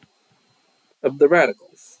of the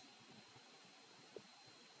radicals.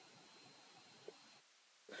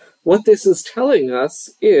 What this is telling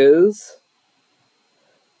us is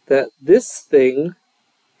that this thing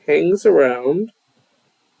hangs around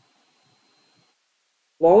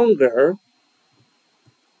longer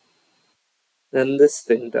than this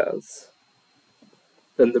thing does,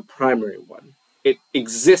 than the primary one. It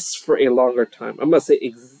exists for a longer time. I'm going to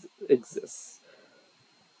say exists.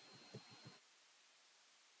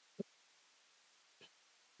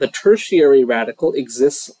 The tertiary radical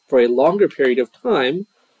exists for a longer period of time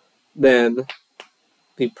than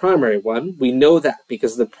the primary one. We know that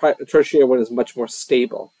because the tertiary one is much more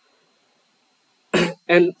stable.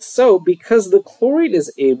 And so, because the chlorine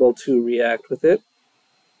is able to react with it,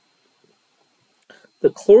 the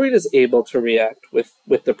chlorine is able to react with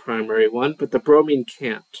the primary one, but the bromine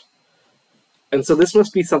can't. And so this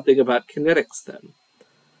must be something about kinetics then.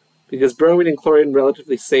 Because bromine and chlorine are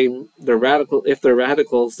relatively same, they're radical. If they're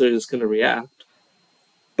radicals, they're just going to react.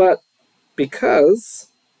 But because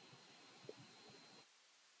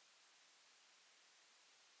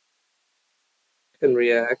can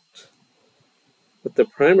react with the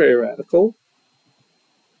primary radical,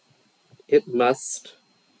 it must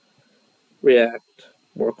react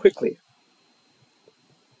more quickly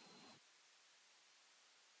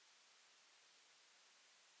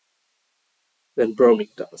than bromine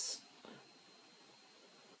does.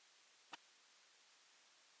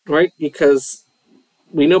 Right? Because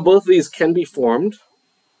we know both of these can be formed.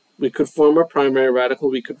 We could form a primary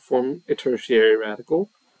radical, we could form a tertiary radical.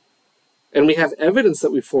 And we have evidence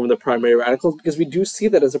that we form the primary radicals because we do see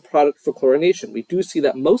that as a product for chlorination. We do see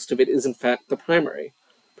that most of it is in fact the primary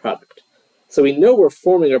product. So we know we're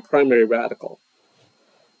forming a primary radical.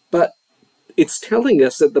 But it's telling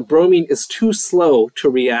us that the bromine is too slow to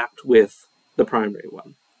react with the primary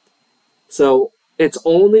one. So it's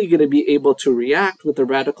only going to be able to react with the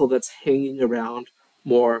radical that's hanging around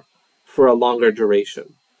more for a longer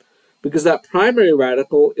duration. Because that primary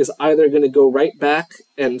radical is either going to go right back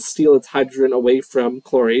and steal its hydrogen away from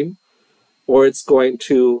chlorine, or it's going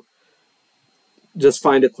to just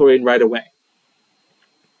find a chlorine right away,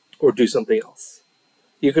 or do something else.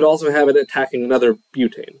 You could also have it attacking another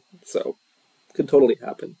butane, so it could totally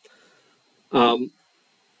happen.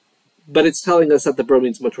 But it's telling us that the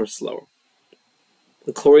bromine is much more slower.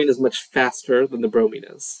 The chlorine is much faster than the bromine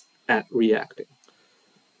is at reacting.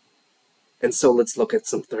 And so let's look at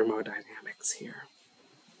some thermodynamics here.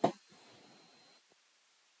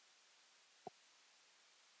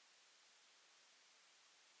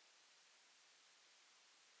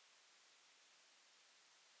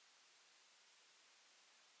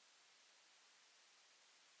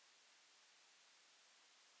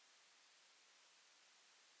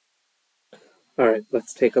 All right,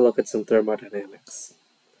 let's take a look at some thermodynamics.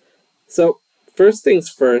 So, first things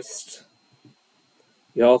first,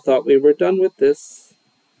 y'all thought we were done with this.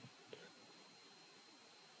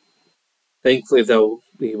 Thankfully, though,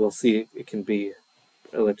 we will see it can be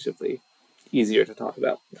relatively easier to talk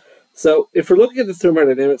about. So, if we're looking at the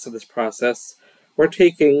thermodynamics of this process, we're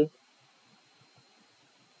taking,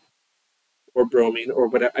 or bromine, or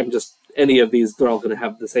whatever, any of these, they're all going to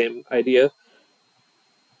have the same idea.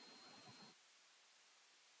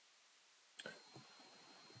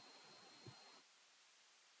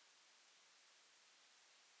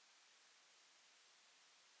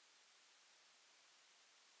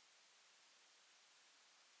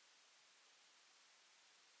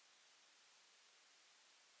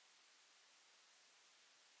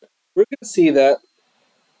 We're going to see that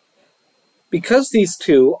because these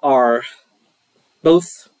two are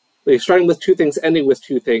both, they're starting with two things, ending with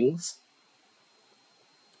two things,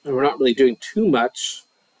 and we're not really doing too much.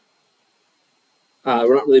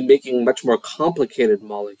 We're not really making much more complicated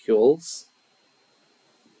molecules.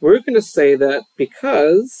 We're going to say that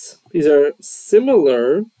because these are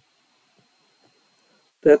similar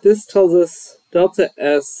that this tells us delta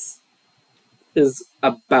S is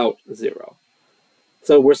about 0.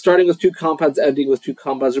 So we're starting with two compounds, ending with two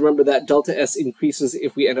compounds. Remember that delta S increases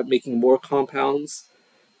if we end up making more compounds.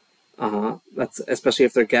 That's especially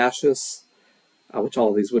if they're gaseous, which all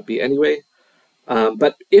of these would be anyway.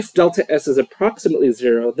 But if delta S is approximately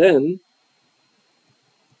 0, then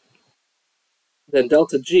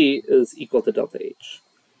delta G is equal to delta H.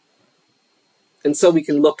 And so we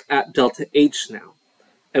can look at delta H now,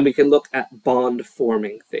 and we can look at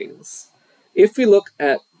bond-forming things. If we look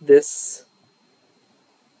at this...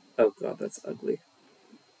 Oh god, that's ugly.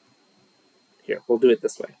 Here, we'll do it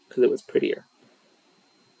this way, because it was prettier.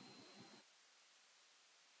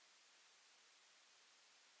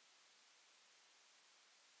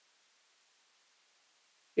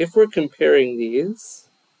 If we're comparing these,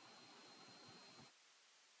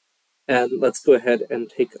 and let's go ahead and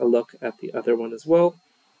take a look at the other one as well.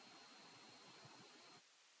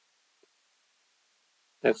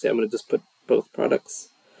 Actually, I'm going to just put both products.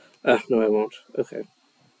 No, I won't. Okay.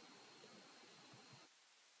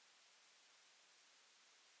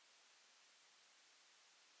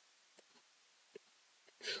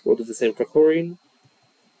 We'll do the same for chlorine.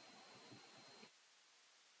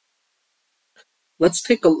 Let's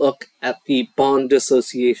take a look at the bond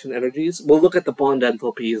dissociation energies. We'll look at the bond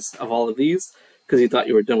enthalpies of all of these, because you thought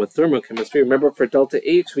you were done with thermochemistry. Remember, for delta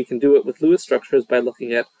H, we can do it with Lewis structures by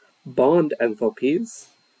looking at bond enthalpies.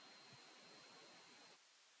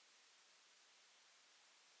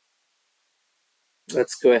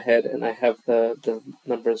 Let's go ahead, and I have the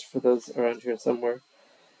numbers for those around here somewhere.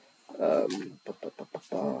 I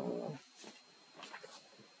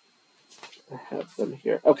have them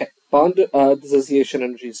here. Okay, bond dissociation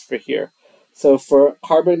energies for here. So for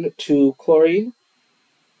carbon to chlorine,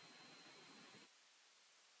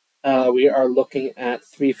 we are looking at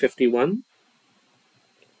 351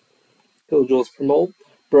 kilojoules per mole.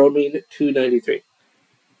 Bromine, 293.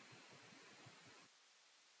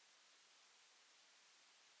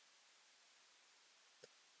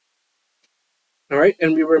 All right,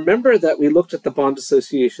 and we remember that we looked at the bond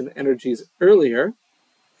dissociation energies earlier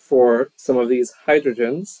for some of these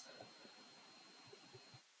hydrogens.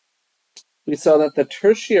 We saw that the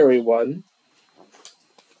tertiary one,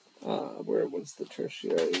 where was the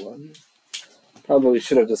tertiary one? Probably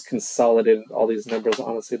should have just consolidated all these numbers.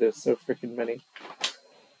 Honestly, there's so freaking many.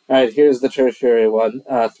 All right, here's the tertiary one,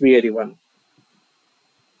 381.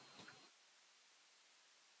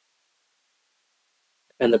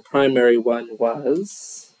 And the primary one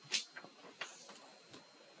was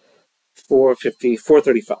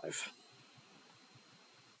 435.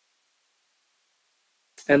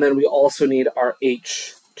 And then we also need our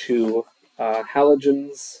H2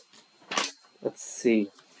 halogens. Let's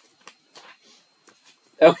see.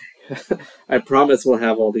 Okay, I promise we'll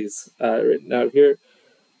have all these written out here.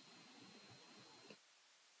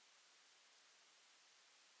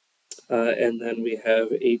 And then we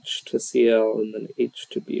have H to Cl and then H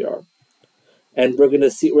to Br. And we're going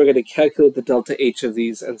to calculate the delta H of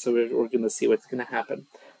these, and so we're going to see what's going to happen.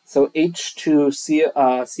 So H2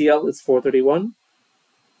 Cl is 431.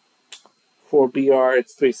 For Br,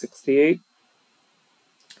 it's 368.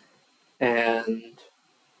 And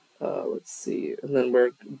let's see, and then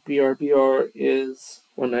we're Br is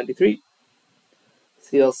 193.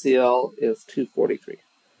 Cl is 243.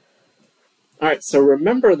 All right, so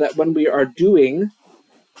remember that when we are doing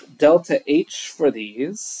delta H for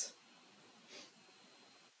these,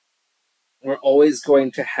 we're always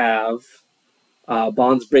going to have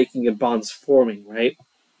bonds breaking and bonds forming, right?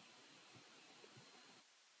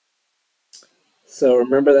 So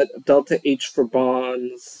remember that delta H for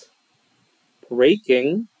bonds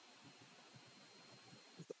breaking is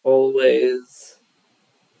always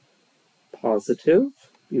positive.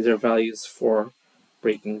 These are values for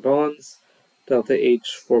breaking bonds. Delta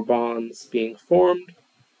H for bonds being formed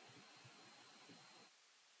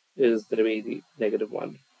is going to be the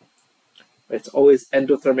 -1. It's always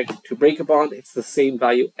endothermic to break a bond. It's the same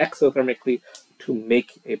value exothermically to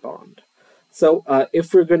make a bond. So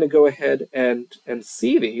if we're going to go ahead and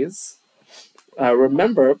see these,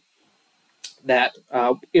 remember that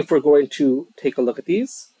if we're going to take a look at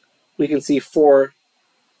these, we can see for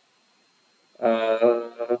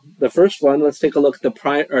the first one, let's take a look at the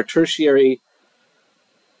tertiary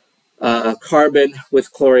carbon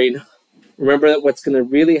with chlorine. Remember that what's going to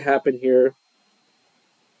really happen here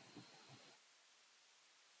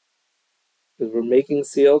is we're making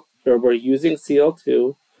Cl, or we're using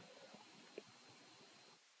Cl2.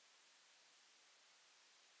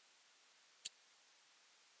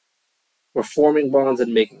 We're forming bonds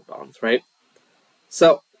and making bonds, right?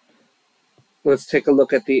 So let's take a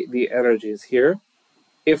look at the energies here.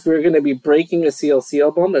 If we're going to be breaking a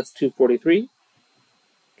Cl-Cl bond, that's 243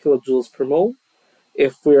 kilojoules per mole.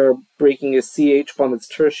 If we're breaking a CH bond that's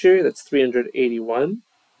tertiary, that's 381.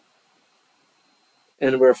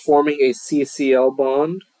 And we're forming a CCl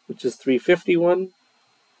bond, which is 351,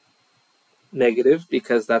 negative,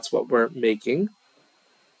 because that's what we're making.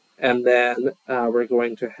 And then we're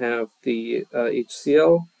going to have the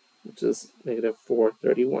HCl, which is negative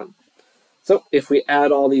 431. So if we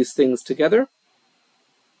add all these things together,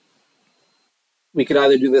 we could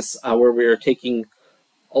either do this where we're taking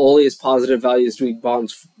all these positive values doing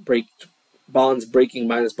bonds breaking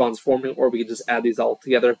minus bonds forming, or we could just add these all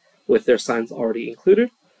together with their signs already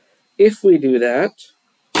included. If we do that,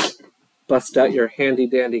 bust out your handy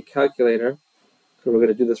dandy calculator. So we're going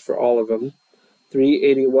to do this for all of them.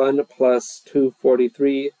 381 plus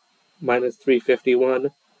 243 minus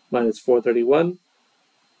 351 minus 431.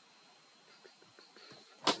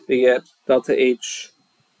 We get delta H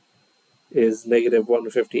is negative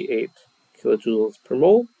 158 kilojoules per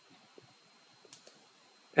mole.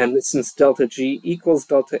 And since delta G equals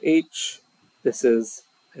delta H, this is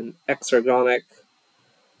an exergonic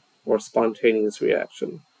or spontaneous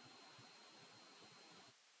reaction.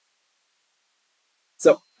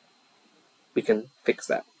 So we can fix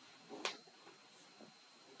that.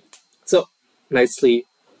 So nicely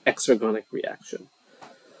exergonic reaction.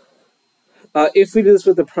 If we do this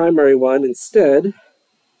with the primary one instead,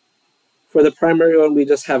 for the primary one we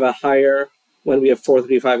just have a higher when we have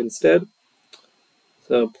 435 instead.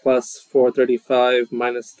 So plus 435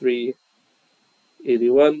 minus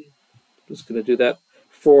 381. I'm just going to do that.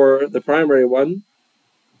 For the primary one,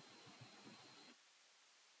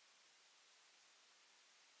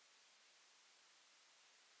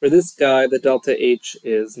 for this guy, the delta H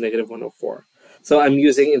is negative 104. So I'm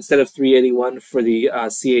using, instead of 381 for the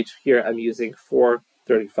CH here, I'm using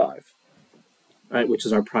 435, right, which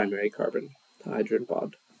is our primary carbon to hydrogen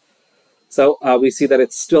bond. So we see that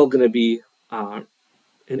it's still going to be an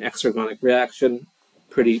exergonic reaction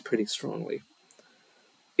pretty strongly.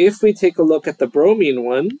 If we take a look at the bromine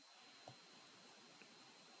one,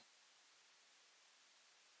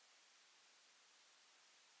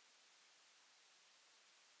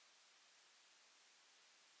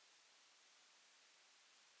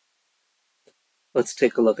 let's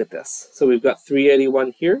take a look at this. So we've got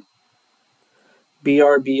 381 here.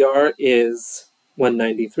 BR is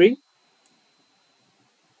 193.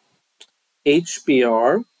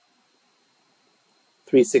 HBr,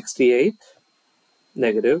 368,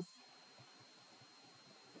 negative.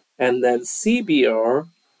 And then CBr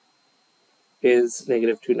is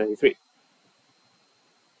negative 293.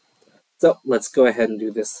 So let's go ahead and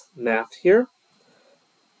do this math here.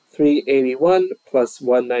 381 plus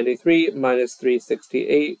 193 minus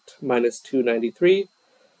 368 minus 293,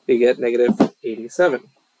 we get negative 87.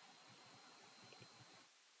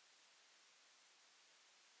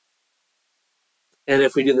 And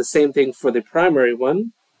if we do the same thing for the primary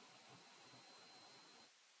one,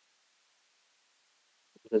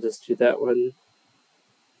 I'll just do that one.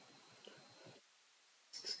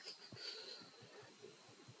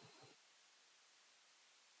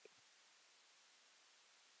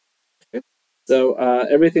 Okay. So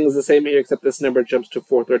everything's the same here except this number jumps to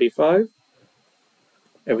 435.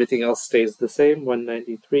 Everything else stays the same,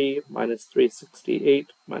 193 minus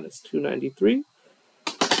 368 minus 293.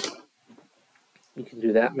 You can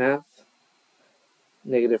do that math.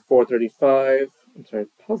 Negative 435, I'm sorry,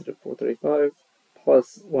 positive 435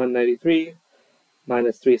 plus 193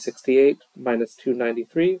 minus 368 minus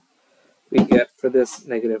 293. We get for this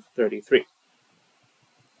negative 33.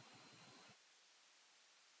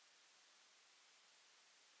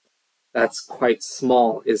 That's quite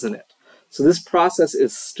small, isn't it? So this process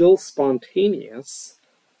is still spontaneous,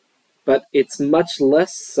 but it's much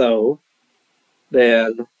less so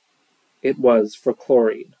than it was for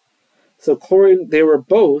chlorine. So chlorine, they were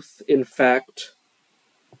both, in fact,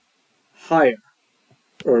 higher,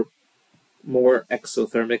 or more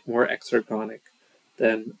exothermic, more exergonic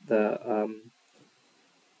than the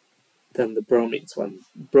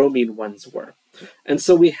bromine ones were. And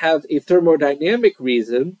so we have a thermodynamic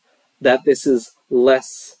reason that this is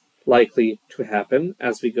less likely to happen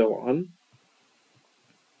as we go on.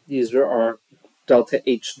 These are our delta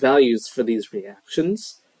H values for these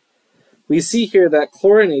reactions. We see here that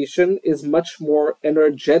chlorination is much more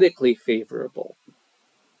energetically favorable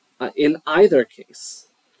in either case.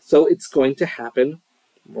 So it's going to happen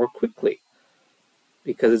more quickly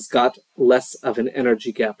because it's got less of an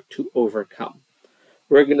energy gap to overcome.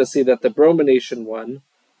 We're going to see that the bromination one,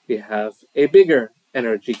 we have a bigger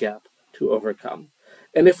energy gap to overcome.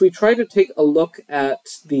 And if we try to take a look at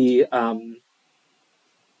the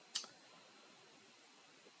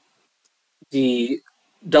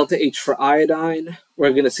delta H for iodine,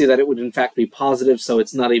 we're going to see that it would in fact be positive, so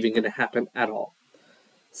it's not even going to happen at all.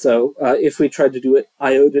 So if we tried to do it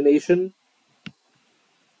iodination,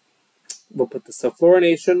 we'll put the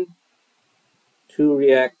fluorination, too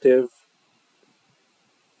reactive,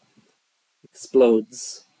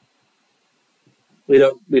 explodes. We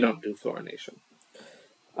don't do fluorination.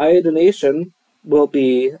 Iodination will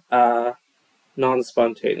be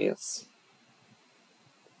non-spontaneous.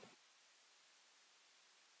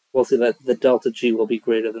 We'll see that the delta G will be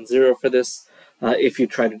greater than 0 for this. If you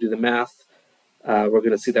try to do the math, we're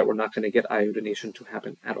going to see that we're not going to get iodination to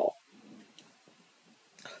happen at all.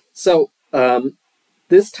 So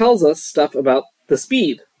this tells us stuff about the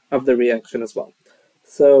speed of the reaction as well.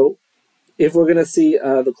 So if we're going to see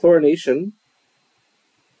the chlorination,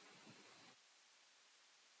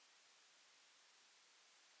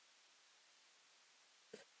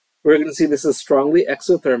 we're going to see this is strongly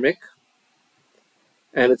exothermic,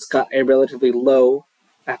 and it's got a relatively low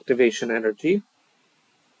activation energy.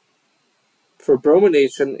 For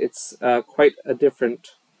bromination, it's quite a different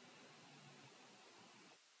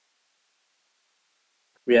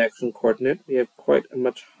reaction coordinate. We have quite a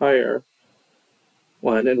much higher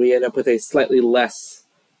one, and we end up with a slightly less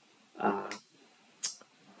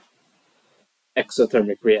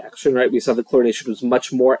exothermic reaction, right? We saw the chlorination was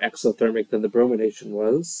much more exothermic than the bromination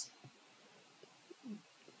was.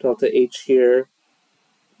 Delta H here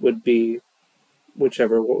would be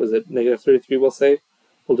whichever, what was it, negative 33, we'll say.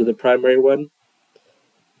 We'll do the primary one.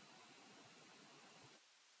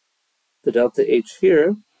 The delta H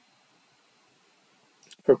here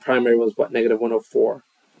for primary was what, negative 104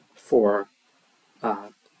 for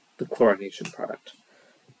the chlorination product.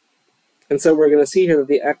 And so we're going to see here that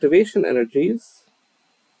the activation energies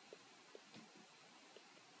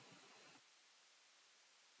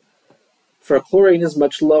for chlorine is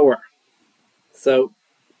much lower. So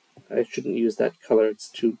I shouldn't use that color, it's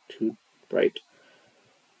too bright.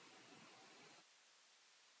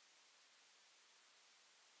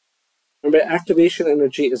 Remember, activation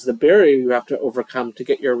energy is the barrier you have to overcome to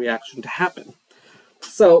get your reaction to happen.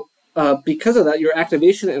 So because of that, your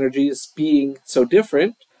activation energy is being so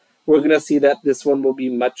different, we're going to see that this one will be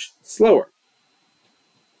much slower.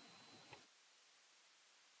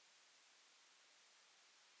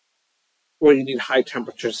 Or you need high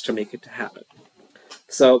temperatures to make it to happen.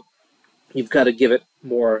 So you've got to give it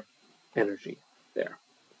more energy there.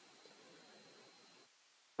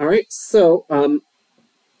 All right, so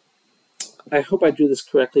I hope I drew this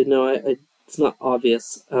correctly. No, it's not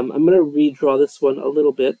obvious. I'm going to redraw this one a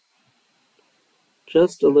little bit,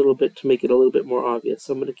 just a little bit to make it a little bit more obvious.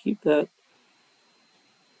 So I'm going to keep that.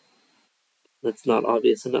 That's not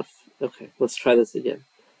obvious enough. Okay, let's try this again.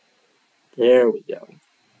 There we go.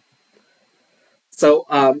 So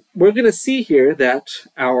we're going to see here that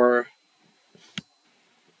our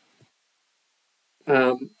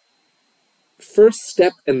first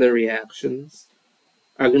step in the reactions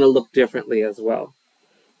are going to look differently as well.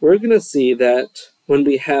 We're going to see that when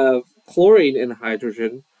we have chlorine and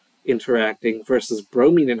hydrogen interacting versus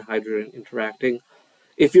bromine and hydrogen interacting,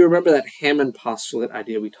 if you remember that Hammond postulate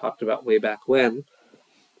idea we talked about way back when,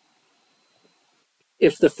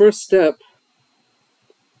 if the first step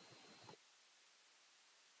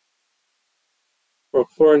for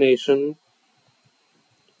chlorination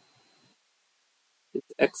is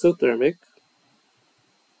exothermic,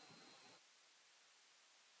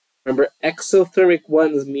 remember, exothermic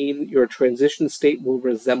ones mean your transition state will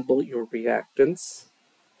resemble your reactants.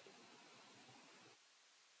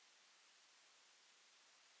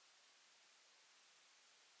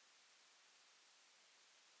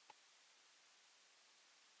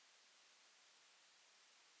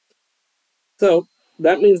 So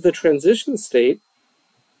that means the transition state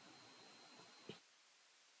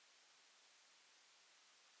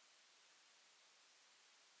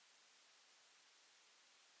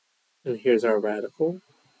and here's our radical.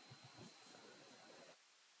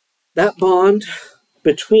 That bond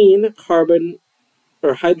between carbon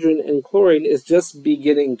or hydrogen and chlorine is just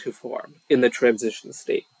beginning to form in the transition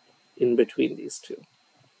state in between these two.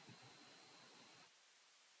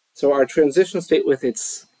 So our transition state with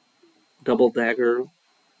its double dagger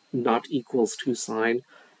not equals 2 sign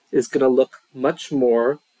is going to look much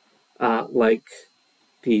more like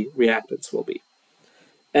the reactants will be.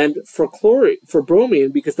 And for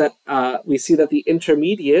bromine, because that we see that the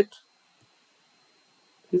intermediate,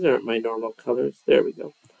 these aren't my normal colors, there we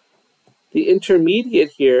go. The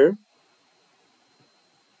intermediate here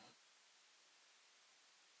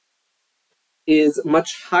is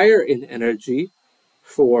much higher in energy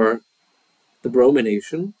for the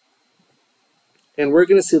bromination. And we're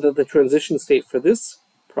going to see that the transition state for this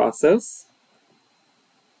process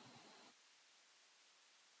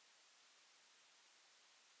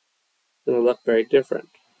is going to look very different.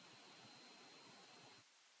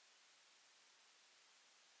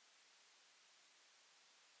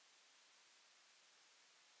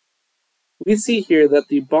 We see here that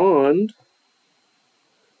the bond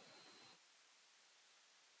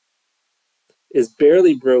is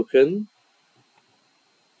barely broken,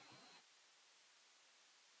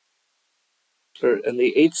 and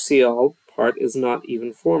the HCl part is not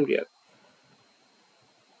even formed yet.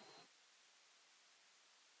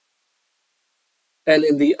 And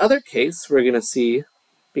in the other case, we're going to see,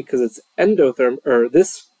 because it's endothermic, or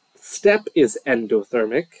this step is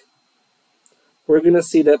endothermic, we're going to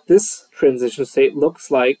see that this transition state looks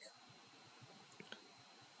like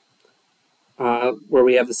where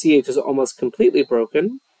we have the CH is almost completely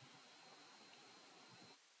broken.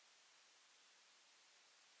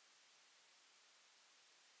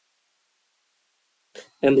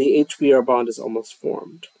 And the HBr bond is almost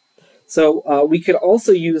formed. So we could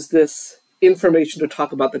also use this information to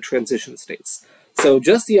talk about the transition states. So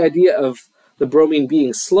just the idea of the bromine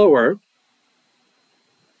being slower,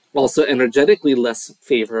 also energetically less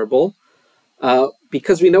favorable,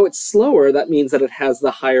 because we know it's slower, that means that it has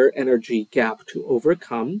the higher energy gap to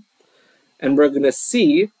overcome. And we're going to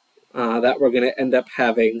see that we're going to end up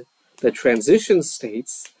having the transition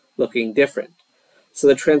states looking different. So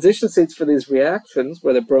the transition states for these reactions,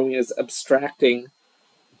 where the bromine is abstracting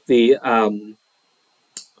the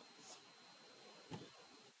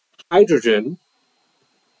hydrogen,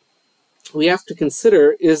 we have to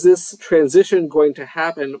consider, is this transition going to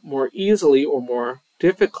happen more easily or more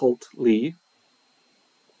difficultly,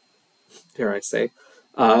 dare I say,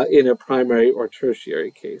 in a primary or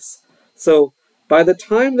tertiary case. So by the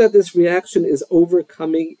time that this reaction is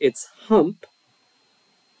overcoming its hump,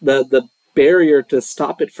 the barrier to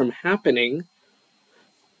stop it from happening,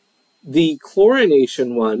 the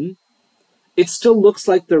chlorination one, it still looks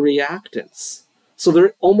like the reactants. So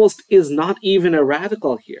there almost is not even a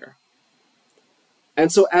radical here. And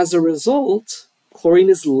so as a result, chlorine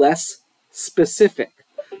is less specific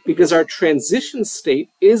because our transition state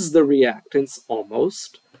is the reactants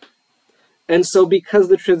almost. And so because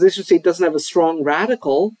the transition state doesn't have a strong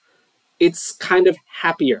radical, it's kind of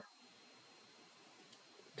happier.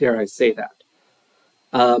 Dare I say that?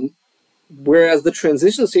 Whereas the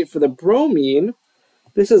transition state for the bromine,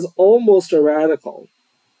 this is almost a radical.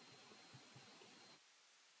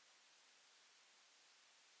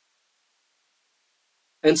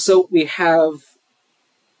 And so we have,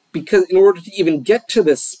 because in order to even get to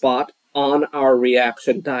this spot on our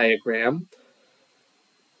reaction diagram,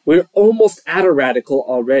 we're almost at a radical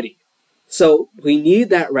already. So we need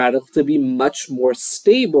that radical to be much more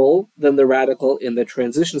stable than the radical in the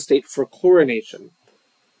transition state for chlorination.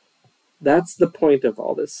 That's the point of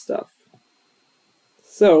all this stuff.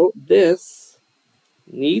 So this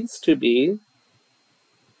needs to be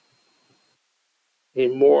a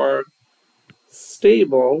more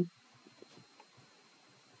stable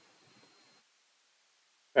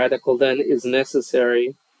radical than is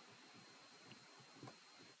necessary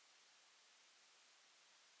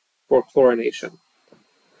for chlorination.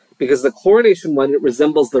 Because the chlorination one, it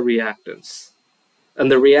resembles the reactants. And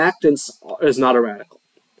the reactants is not a radical.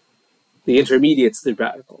 The intermediate's the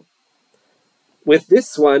radical. With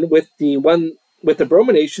this one, with the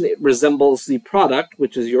bromination, it resembles the product,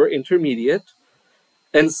 which is your intermediate.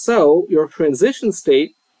 And so your transition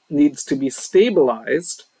state needs to be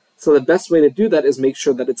stabilized. So the best way to do that is make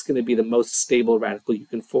sure that it's going to be the most stable radical you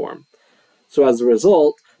can form. So as a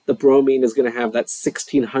result, the bromine is going to have that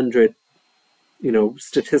 1600,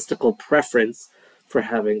 statistical preference for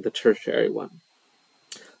having the tertiary one.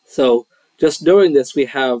 So just knowing this, we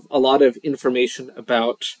have a lot of information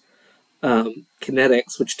about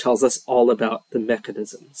kinetics, which tells us all about the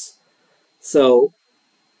mechanisms. So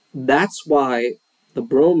that's why the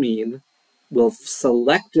bromine will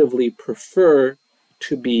selectively prefer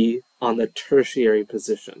to be on the tertiary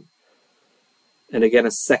position. And again,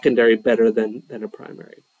 a secondary better than a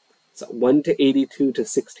primary. So 1 to 82 to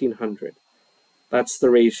 1600. That's the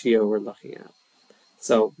ratio we're looking at.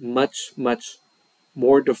 So much, much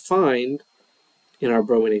more defined in our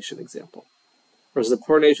bromination example. Whereas the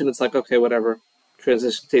chlorination, it's like, okay, whatever.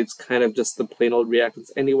 Transition state's kind of just the plain old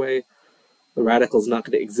reactants anyway. The radical's not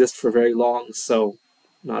going to exist for very long, so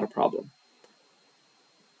not a problem.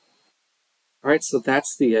 All right, so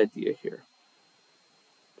that's the idea here.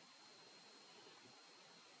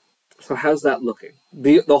 So how's that looking?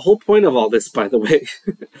 The whole point of all this, by the way,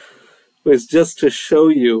 was just to show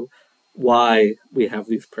you why we have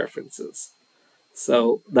these preferences.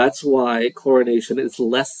 So that's why chlorination is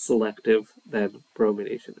less selective than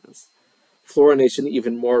bromination is. Fluorination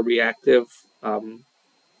even more reactive,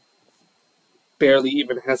 barely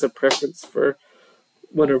even has a preference for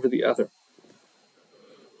one over the other.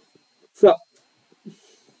 So,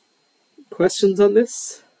 questions on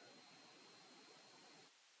this?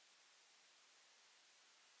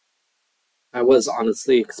 I was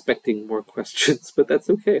honestly expecting more questions, but that's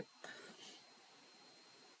okay.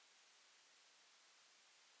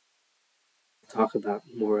 Talk about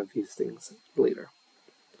more of these things later.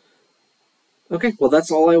 Okay, well,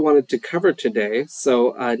 that's all I wanted to cover today.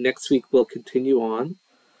 So next week we'll continue on.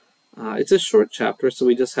 It's a short chapter, so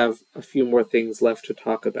we just have a few more things left to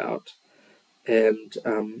talk about, and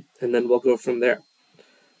then we'll go from there.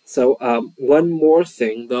 So one more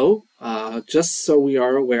thing, though, just so we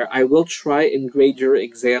are aware, I will try and grade your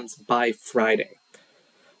exams by Friday.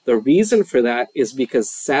 The reason for that is because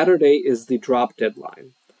Saturday is the drop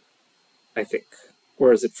deadline, I think.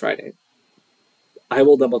 Or is it Friday? I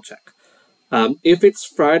will double check. If it's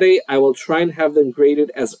Friday, I will try and have them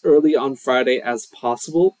graded as early on Friday as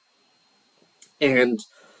possible. And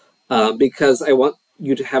because I want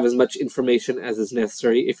you to have as much information as is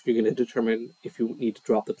necessary if you're going to determine if you need to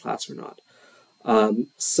drop the class or not.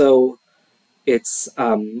 So it's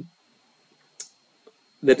the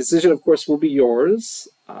decision, of course, will be yours.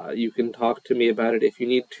 You can talk to me about it if you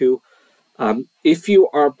need to. If you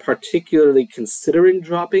are particularly considering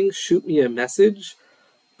dropping, shoot me a message,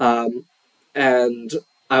 and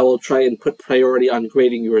I will try and put priority on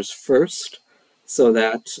grading yours first so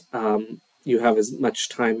that you have as much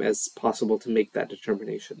time as possible to make that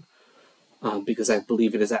determination. Because I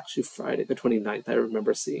believe it is actually Friday the 29th. I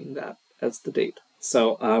remember seeing that as the date.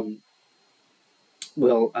 So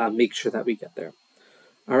we'll make sure that we get there.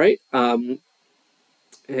 All right.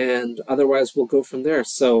 And otherwise, we'll go from there.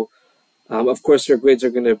 So, of course, your grades are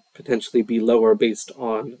going to potentially be lower based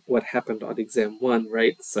on what happened on exam 1,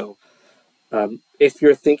 right? So if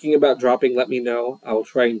you're thinking about dropping, let me know. I'll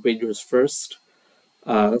try and grade yours first.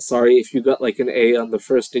 Sorry if you got like an A on the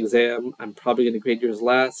first exam. I'm probably going to grade yours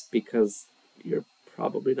last because you're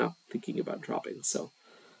probably not thinking about dropping. So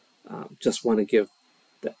just want to give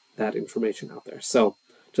that information out there. So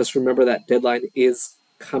just remember that deadline is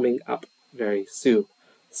coming up very soon.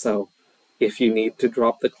 So if you need to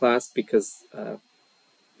drop the class because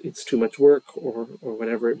it's too much work or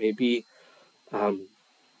whatever it may be,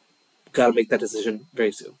 got to make that decision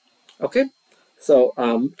very soon. Okay? So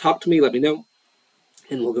talk to me, let me know,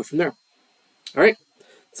 and we'll go from there. All right.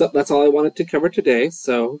 So that's all I wanted to cover today.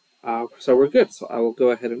 So we're good. So I will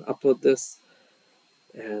go ahead and upload this,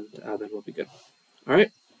 and then we'll be good. All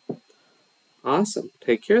right. Awesome.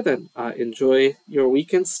 Take care then. Enjoy your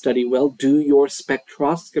weekend. Study well. Do your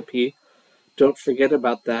spectroscopy. Don't forget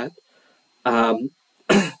about that.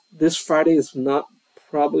 This Friday is not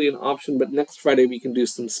probably an option, but next Friday we can do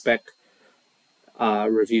some spec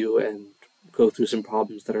review and go through some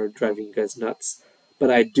problems that are driving you guys nuts.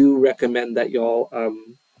 But I do recommend that y'all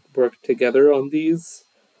work together on these.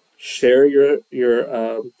 Share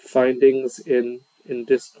your findings in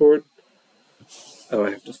Discord. Oh,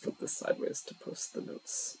 I have to flip this sideways to post the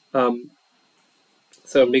notes.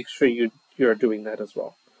 So make sure you're doing that as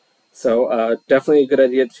well. So definitely a good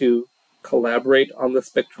idea to collaborate on the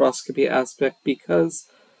spectroscopy aspect because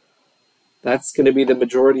that's going to be the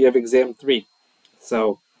majority of exam 3.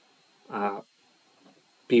 So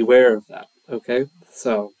beware of that, okay?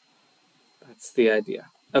 So that's the idea.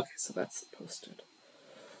 Okay, so that's posted.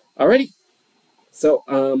 Alrighty. So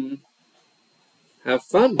have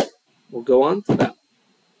fun. We'll go on to that.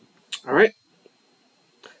 All right.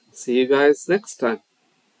 See you guys next time.